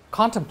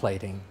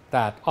contemplating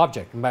that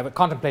object. And by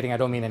contemplating, I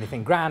don't mean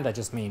anything grand, I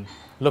just mean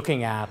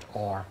looking at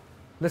or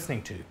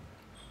listening to.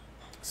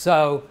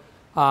 So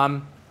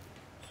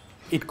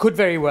it could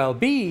very well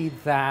be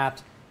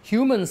that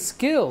human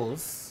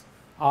skills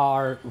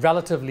are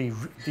relatively,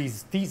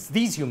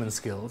 these human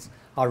skills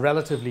are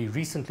relatively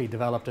recently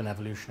developed in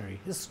evolutionary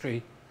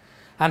history.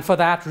 And for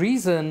that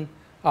reason,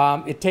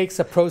 it takes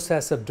a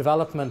process of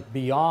development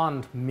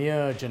beyond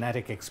mere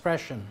genetic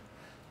expression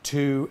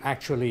to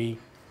actually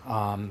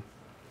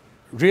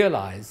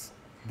realize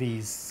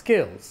these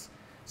skills.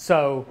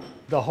 So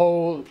the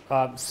whole,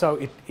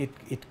 so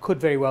it could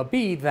very well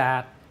be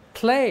that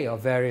play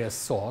of various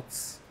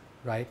sorts,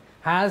 right,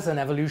 has an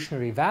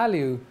evolutionary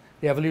value.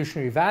 The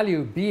evolutionary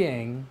value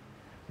being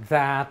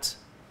that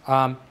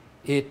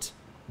it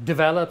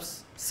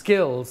develops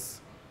skills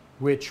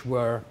which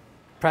were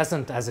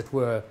present, as it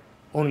were,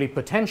 only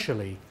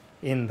potentially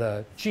in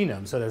the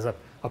genome. So there's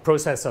a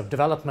process of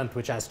development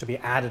which has to be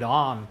added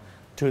on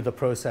to the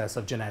process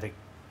of genetic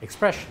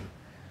expression.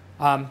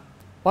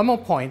 One more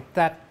point,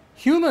 that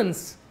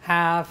humans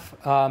have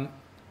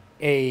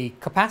a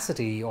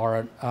capacity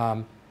or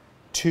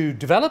to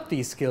develop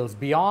these skills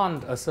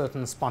beyond a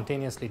certain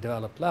spontaneously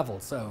developed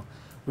level. So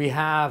we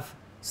have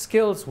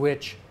skills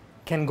which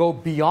can go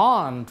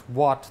beyond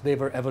what they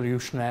were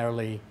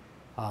evolutionarily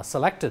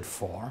selected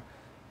for,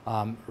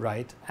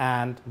 right?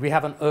 And we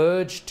have an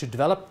urge to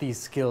develop these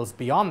skills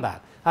beyond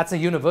that. That's a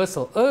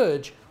universal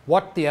urge.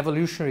 What the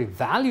evolutionary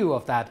value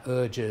of that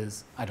urge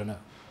is, I don't know.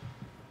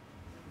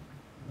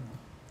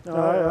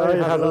 I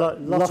have a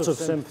lot of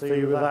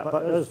sympathy with that,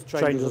 but as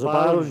trained as a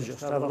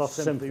biologist, I have a lot of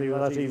sympathy with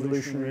that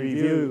evolutionary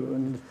view.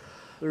 And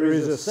there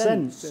is a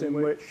sense in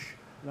which,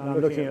 and I'm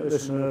looking at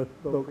this in a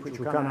book which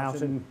will come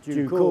out in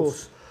due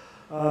course,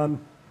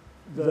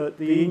 that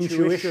the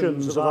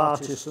intuitions of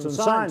artists and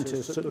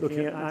scientists at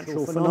looking at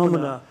natural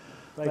phenomena,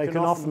 they can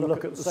often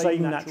look at the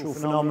same natural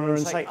phenomena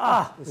and say,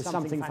 there's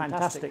something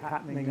fantastic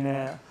happening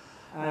there.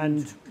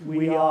 And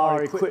we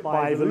are equipped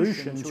by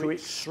evolution to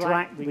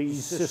extract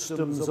these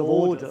systems of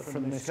order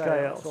from this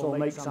chaos or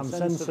make some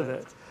sense of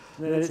it.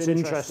 And then it's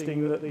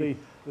interesting that the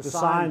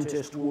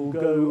scientist will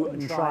go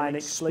and try and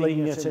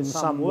explain it in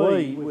some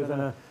way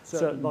within a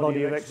certain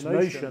body of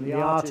explanation. The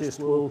artist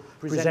will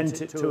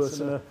present it to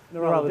us in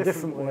a rather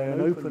different way, an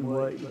open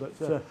way.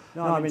 But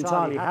no, I'm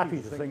entirely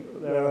happy to think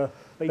that there are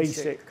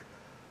basic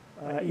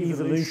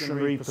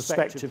evolutionary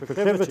perspective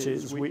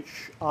proclivities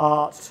which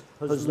art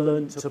has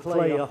learnt to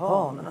play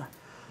upon.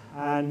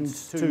 and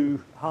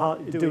to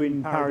do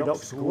in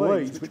paradoxical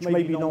ways, which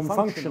may be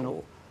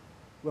non-functional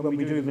when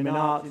we do them in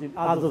art,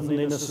 other than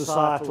in a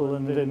societal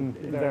and in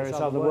various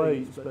other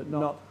ways, but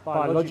not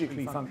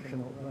biologically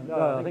functional.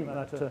 I think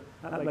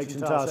that makes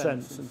entire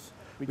sense. Since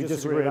we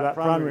disagree about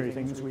primary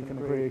things, we can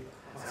agree.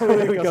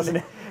 We got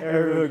an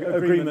area of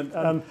agreement.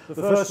 The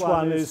first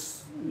one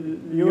is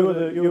you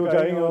were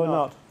going or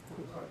not?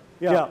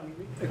 Yeah.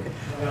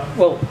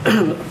 Well,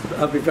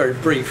 I'll be very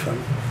brief.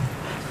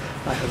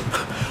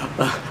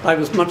 I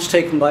was much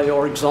taken by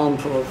your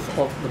example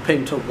of the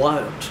painter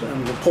Wyatt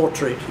and the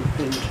portrait he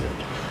painted.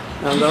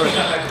 And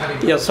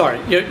yeah,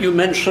 sorry, you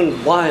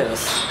mentioned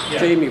Wyeth, yeah.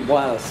 Jamie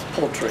Wyeth's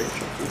portrait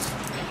of this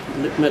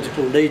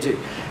medical lady.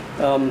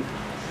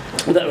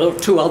 There are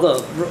two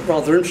other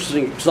rather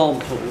interesting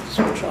examples,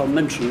 which I'll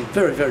mention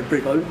very, very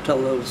briefly. I won't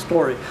tell the whole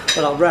story,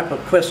 but I'll wrap a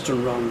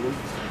question around them.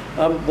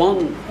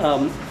 One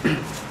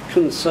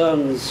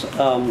concerns,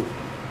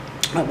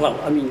 well,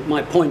 I mean,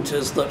 my point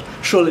is that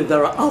surely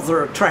there are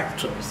other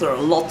attractors. There are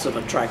lots of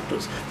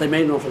attractors. They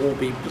may not all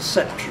be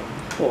perceptual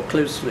or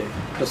closely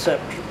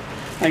perceptual.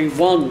 I mean,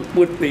 one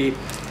would be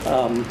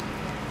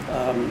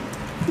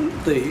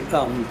the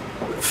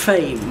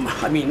fame.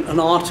 I mean, an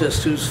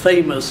artist who's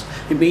famous,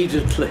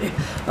 immediately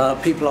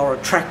people are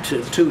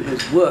attracted to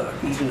his work,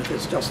 even if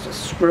it's just a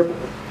scribble,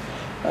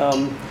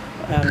 or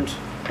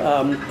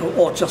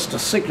just a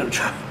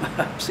signature,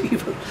 perhaps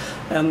even.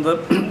 And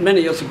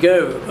many years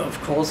ago,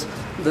 of course,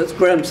 that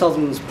Graham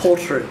Sutherland's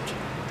portrait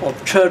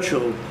of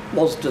Churchill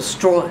was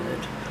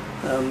destroyed.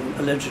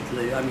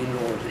 Allegedly, I mean,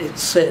 or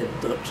it's said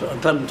that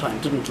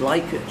Clementine didn't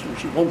like it and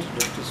she wanted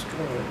it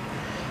destroyed.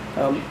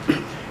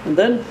 And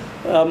then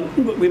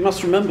we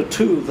must remember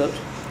too that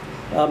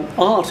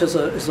art is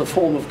a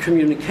form of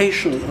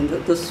communication, and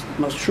that this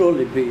must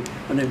surely be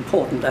an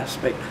important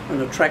aspect, an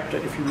attractor,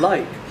 if you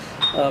like.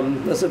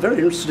 There's a very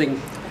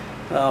interesting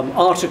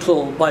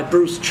article by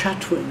Bruce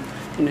Chatwin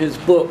in his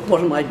book,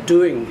 What Am I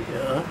Doing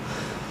Here?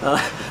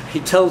 He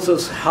tells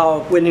us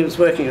how, when he was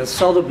working at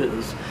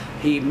Sotheby's,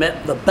 he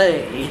met the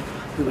Bey,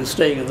 who was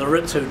staying in the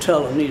Ritz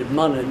Hotel and needed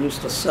money and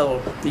used to sell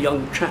the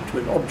young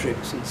Chatwin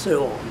objects and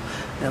so on.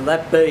 And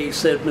that Bey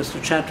said, Mr.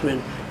 Chatwin,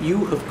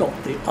 you have got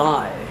the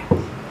eye.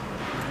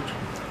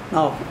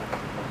 Now,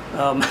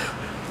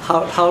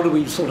 how do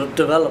we sort of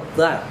develop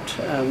that?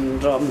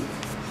 And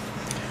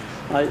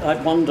I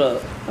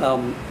wonder,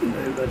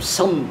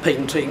 some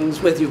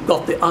paintings, whether you've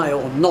got the eye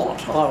or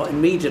not, are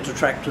immediate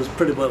attractors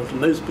pretty well to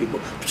most people,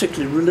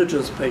 particularly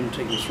religious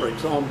paintings, for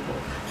example.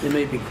 They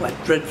may be quite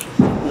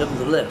dreadful,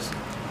 nevertheless.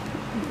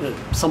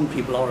 Some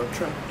people are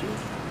attracted,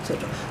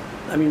 etc.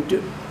 I mean,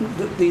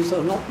 these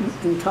are not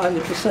entirely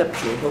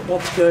perceptual, but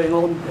what's going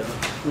on here,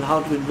 and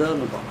how do we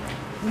learn about it?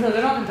 No,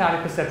 they're not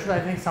entirely perceptual.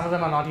 I think some of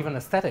them are not even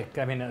aesthetic.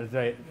 I mean,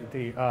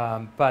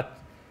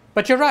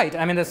 but you're right.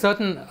 I mean, there's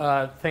certain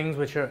things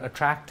which are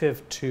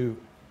attractive to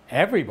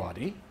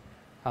everybody.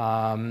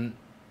 A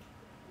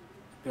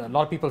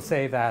lot of people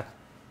say that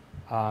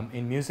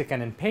in music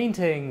and in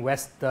painting,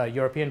 the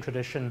European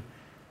tradition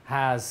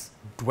has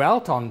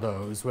dwelt on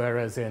those,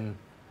 whereas in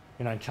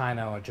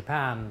China or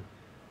Japan,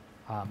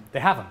 they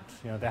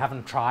haven't. They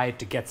haven't tried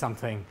to get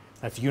something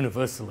that's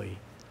universally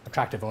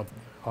attractive, or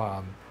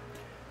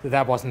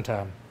that wasn't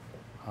an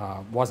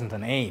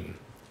aim.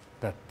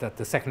 That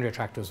the secondary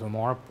attractors were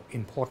more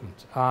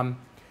important.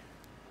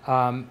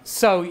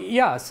 So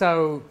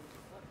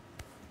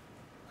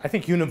I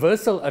think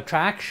universal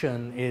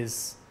attraction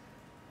is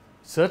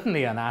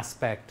certainly an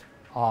aspect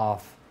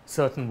of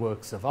certain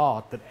works of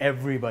art, that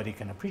everybody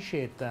can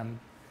appreciate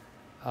them.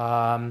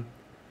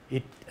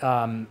 It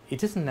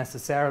isn't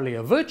necessarily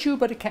a virtue,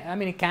 but it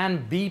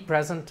can be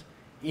present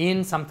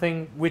in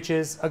something which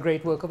is a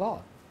great work of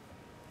art.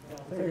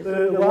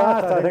 The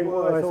last, I think,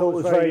 what I thought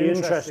was very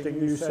interesting,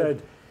 you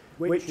said,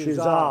 which is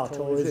art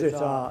or is it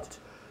art?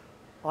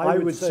 I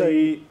would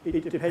say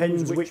it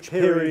depends which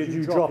period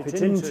you drop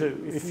it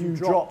into. If you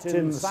dropped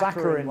in the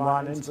saccharine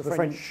one into the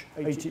French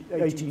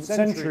 18th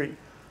century,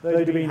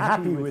 they'd have been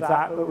happy with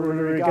that, but would have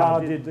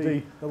regarded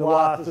the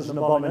Wyeth as an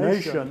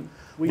abomination.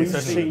 We've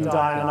seen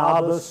Diane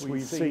Arbus,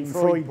 we've seen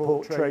Freud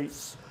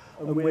portraits,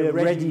 and we're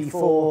ready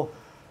for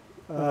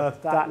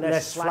that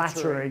less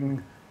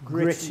flattering,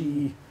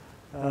 gritty,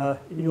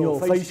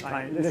 in-your-face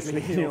kind,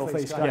 literally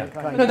in-your-face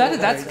kind. No,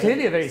 that's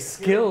clearly a very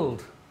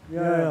skilled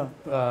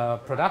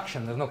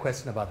production. There's no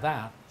question about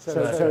that. So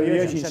the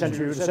 18th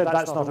century would have said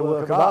that's not a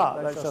work of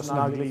art, that's just an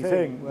ugly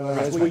thing.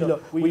 Whereas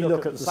we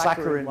look at the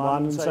saccharine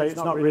one and say it's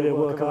not really a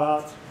work of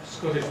art.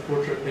 Scottish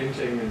portrait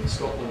painting in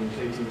Scotland,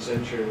 18th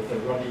century, with the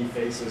ruddy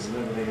faces and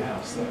everything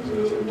else.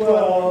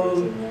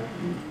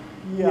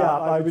 Yeah,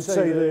 I would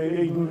say that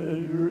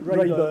even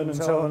Rayburn and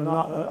so on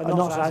are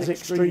not as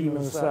extreme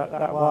as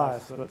that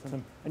Wyeth. But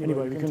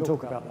anyway, we can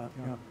talk about that.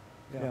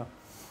 Yeah.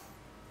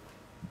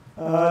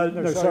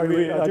 No,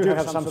 sorry, I do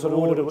have some sort of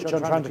order which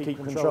I'm trying to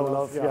keep control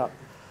of. Yeah.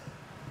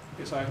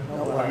 Yes, I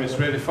mean, it's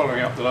really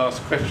following up the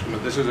last question,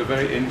 but this is a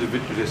very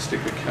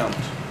individualistic account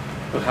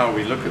of how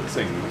we look at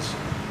things.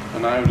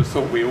 And I would have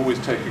thought we always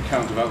take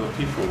account of other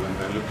people when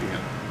they're looking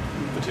at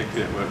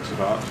particular works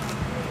of art,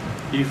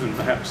 even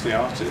perhaps the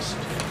artist,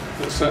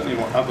 but certainly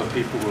what other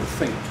people will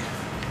think,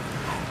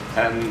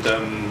 and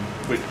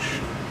which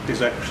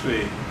is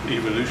actually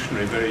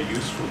evolutionary very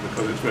useful,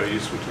 because it's very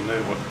useful to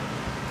know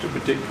to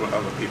predict what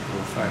other people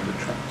will find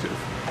attractive.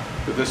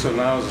 But this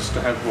allows us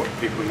to have what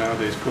people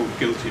nowadays call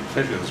guilty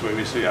pleasures, where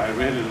we say, I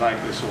really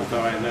like this,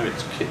 although I know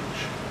it's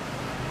kitsch.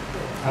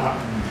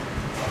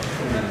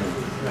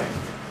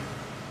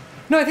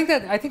 No, I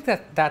think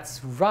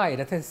that's right.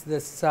 I think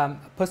this a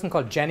person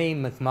called Jenny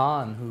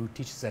McMahon who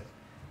teaches at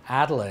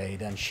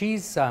Adelaide, and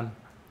she's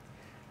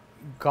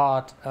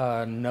got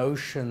a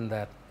notion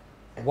that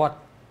what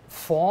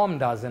form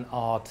does in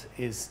art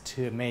is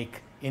to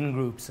make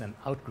in-groups and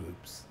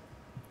out-groups,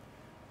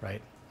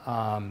 right?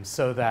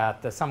 So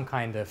that there's some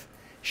kind of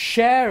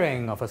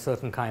sharing of a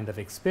certain kind of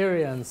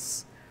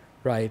experience,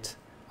 right,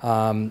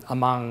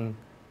 among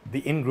the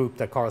in-group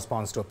that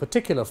corresponds to a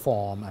particular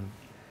form,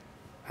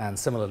 and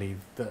similarly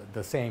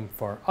the same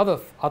for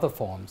other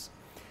forms.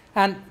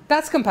 And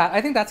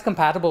I think that's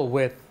compatible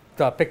with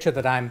the picture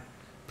that I'm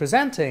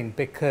presenting,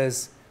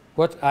 because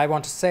what I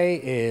want to say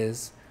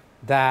is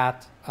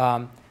that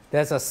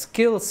there's a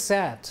skill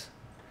set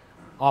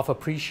of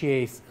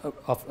appreciating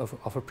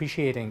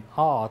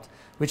art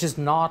which is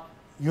not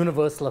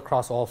universal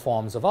across all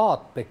forms of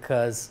art,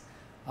 because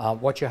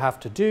what you have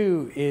to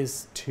do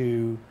is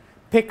to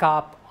pick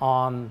up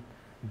on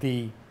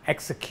the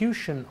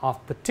execution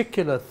of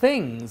particular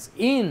things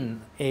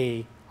in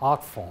an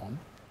art form,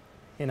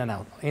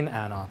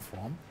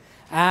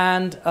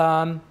 and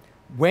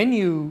when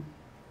you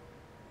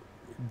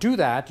do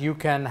that, you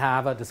can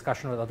have a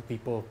discussion with other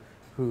people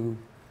who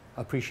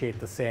appreciate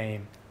the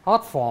same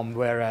art form,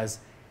 whereas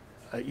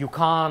you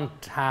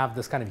can't have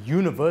this kind of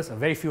universal,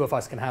 very few of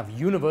us can have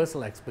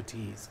universal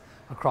expertise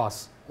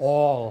across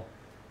all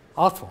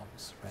art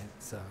forms,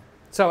 right?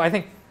 So I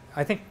think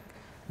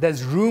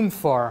there's room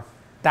for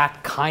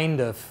that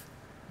kind of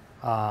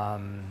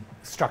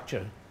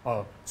structure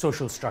or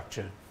social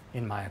structure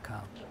in my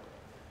account.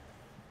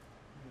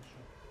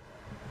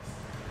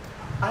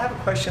 I have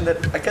a question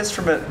that, I guess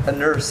from a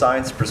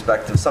neuroscience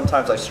perspective,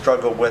 sometimes I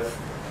struggle with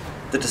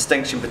the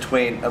distinction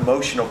between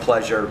emotional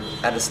pleasure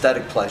and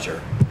aesthetic pleasure.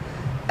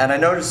 And I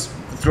noticed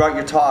throughout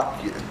your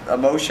talk,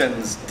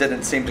 emotions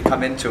didn't seem to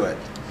come into it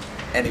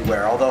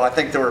anywhere, although I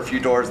think there were a few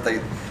doors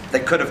they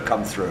could have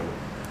come through.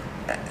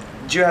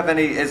 Do you have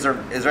any, is there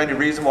any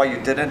reason why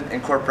you didn't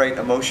incorporate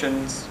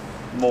emotions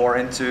more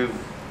into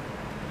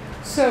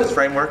this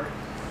framework?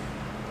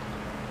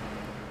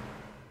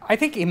 I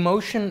think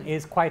emotion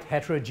is quite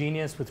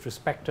heterogeneous with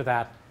respect to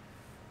that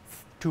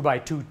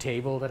 2x2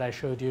 table that I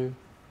showed you,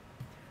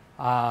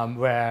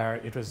 where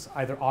it was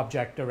either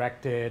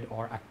object-directed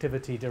or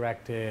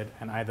activity-directed,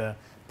 and either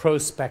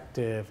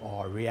prospective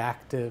or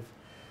reactive.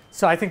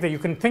 So I think that you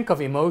can think of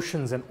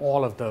emotions in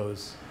all of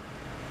those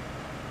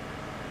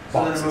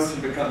boxes. So then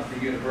emotion becomes the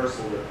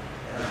universal.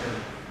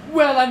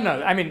 Well, I don't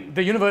know. I mean,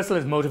 the universal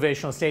is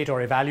motivational state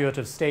or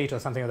evaluative state or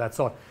something of that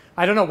sort.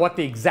 I don't know what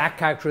the exact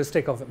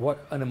characteristic of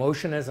what an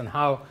emotion is and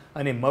how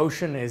an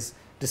emotion is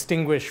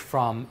distinguished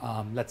from,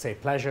 let's say,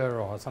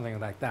 pleasure or something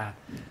like that.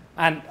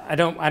 And I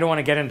don't want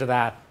to get into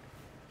that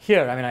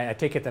here. I mean, I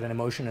take it that an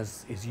emotion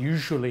is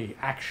usually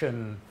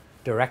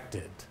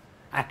action-directed.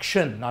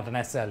 Action, not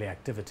necessarily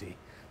activity,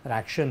 but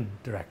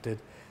action-directed.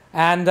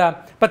 And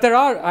but there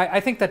are,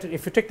 I think that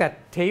if you take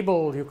that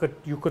table,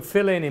 you could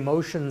fill in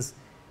emotions,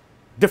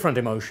 different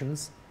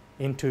emotions,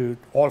 into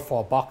all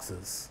four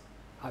boxes.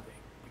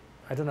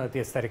 I don't know the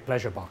aesthetic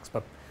pleasure box,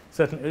 but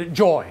certainly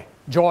joy.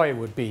 Joy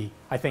would be,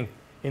 I think,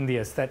 in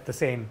the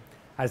same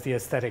as the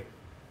aesthetic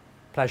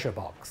pleasure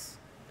box.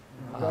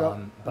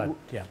 But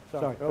yeah.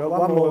 Sorry,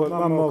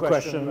 one more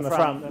question in the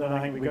front, then I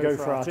think we go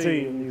for our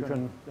tea, and you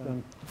can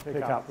then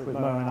pick up with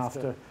Mohan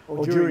after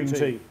or during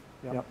tea.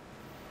 Yep.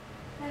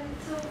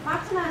 So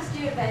Matthen asked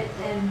you about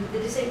the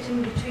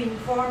distinction between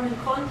form and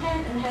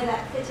content and how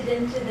that fitted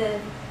into the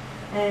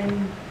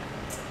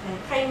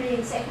primary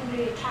and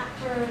secondary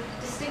attractor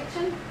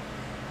distinction.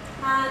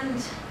 And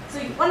so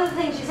one of the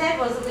things you said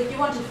was that you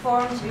wanted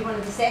form to be one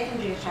of the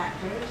secondary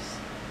attractors.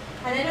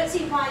 And I don't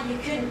see why you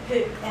couldn't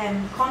put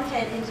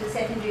content into the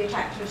secondary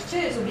attractors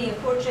too, so being a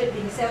portrait,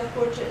 being a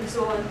self-portrait and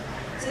so on.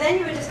 So then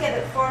you would just get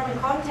that form and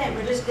content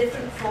were just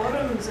different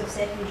forms of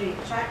secondary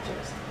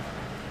attractors.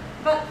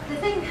 But the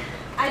thing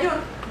I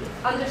don't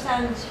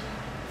understand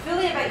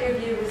fully about your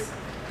view is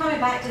coming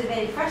back to the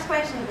very first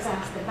question that was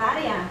asked, that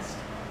Barry asked.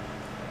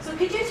 So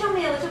could you tell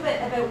me a little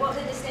bit about what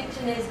the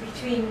distinction is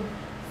between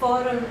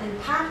form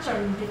and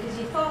pattern? Because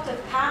you thought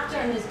of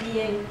pattern as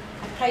being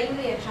a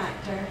primary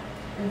attractor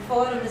and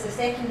form as a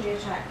secondary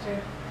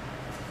attractor.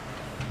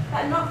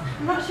 But I'm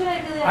not sure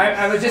I really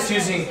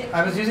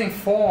I was using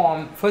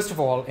form, first of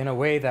all, in a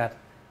way that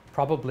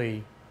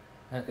probably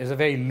is a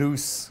very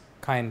loose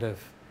kind of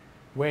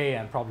way,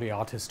 and probably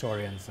art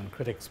historians and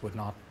critics would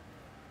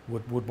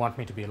want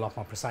me to be a lot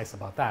more precise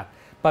about that.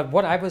 But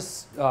what I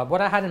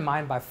had in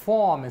mind by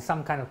form is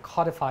some kind of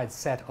codified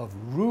set of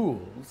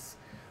rules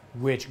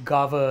which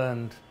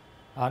governed,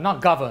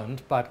 not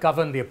governed, but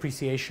governed the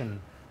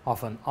appreciation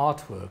of an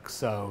artwork.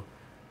 So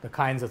the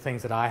kinds of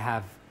things that I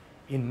have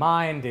in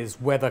mind is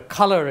whether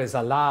color is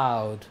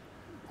allowed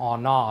or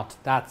not.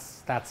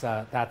 That's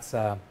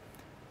a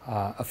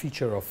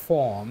feature of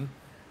form,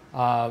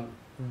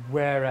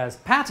 whereas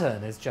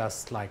pattern is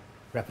just like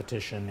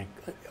repetition,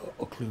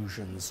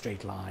 occlusion,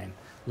 straight line,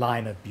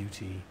 line of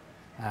beauty,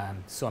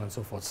 and so on and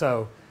so forth.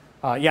 So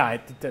yeah,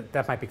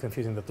 that might be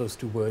confusing that those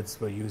two words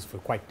were used for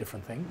quite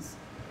different things.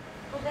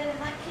 Well then in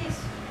that case,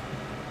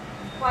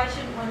 why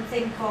shouldn't one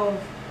think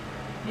of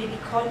maybe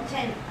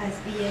content as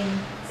being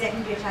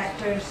secondary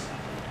attractors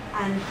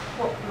and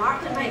what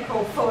Matthen might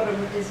call form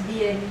as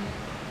being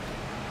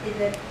in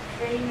the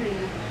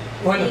primary,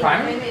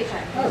 primary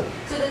attractors? Oh.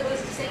 So that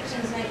those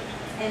distinctions might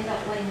end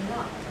up lining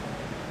up.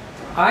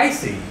 I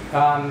see.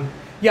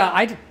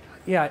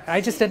 I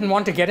just didn't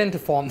want to get into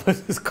form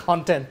versus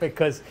content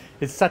because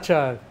it's such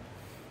a,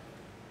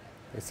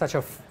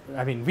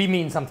 I mean, we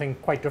mean something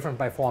quite different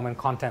by form and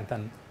content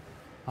than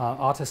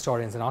art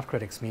historians and art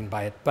critics mean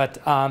by it. But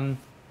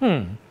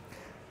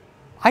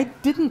I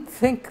didn't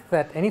think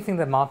that anything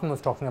that Matthen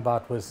was talking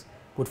about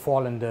would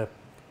fall into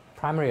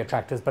primary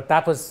attractors, but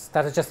that was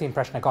just the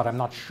impression I got. I'm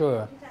not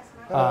sure.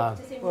 We have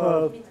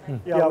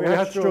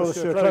to draw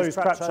this to a close.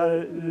 Perhaps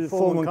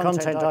form and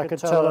content I could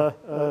tell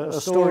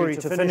a story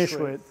to finish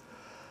with.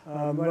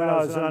 When I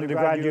was an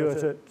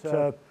undergraduate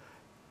at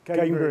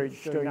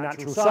Cambridge doing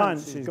natural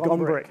sciences,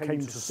 Gombrich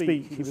came to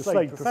speak. He was a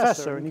Slade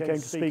professor and he came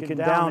to speak in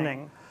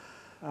Downing.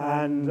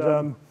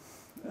 And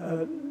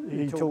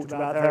he talked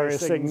about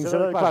various things,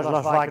 quite a lot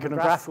of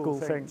iconographical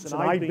things.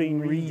 And I'd been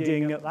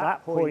reading at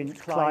that point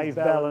Clive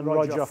Bell and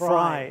Roger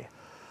Fry.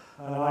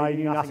 And I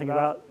knew nothing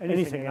about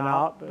anything in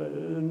art, but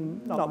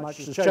not much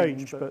has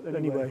changed, but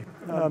anyway.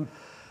 And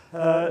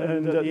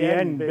at the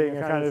end, being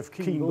a kind of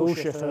keen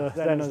bullshitter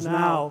then as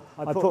now,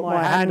 I put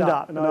my hand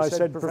up and I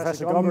said,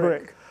 Professor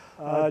Gombrich,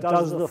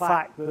 does the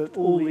fact that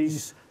all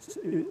these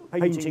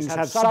paintings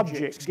have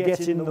subjects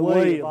get in the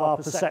way of our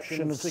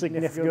perception of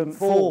significant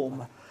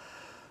form?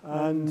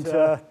 And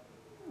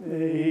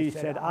he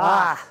said,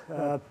 I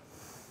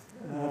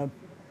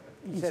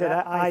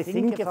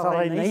think if a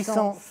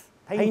Renaissance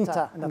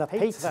painter and a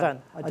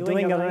patron are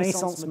doing a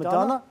Renaissance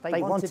Madonna,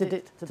 they wanted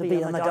it to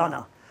be a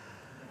Madonna.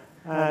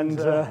 And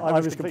I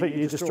was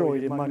completely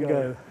destroyed in one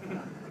go.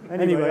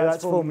 Anyway,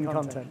 that's form and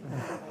content.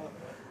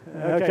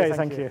 Okay,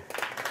 thank you.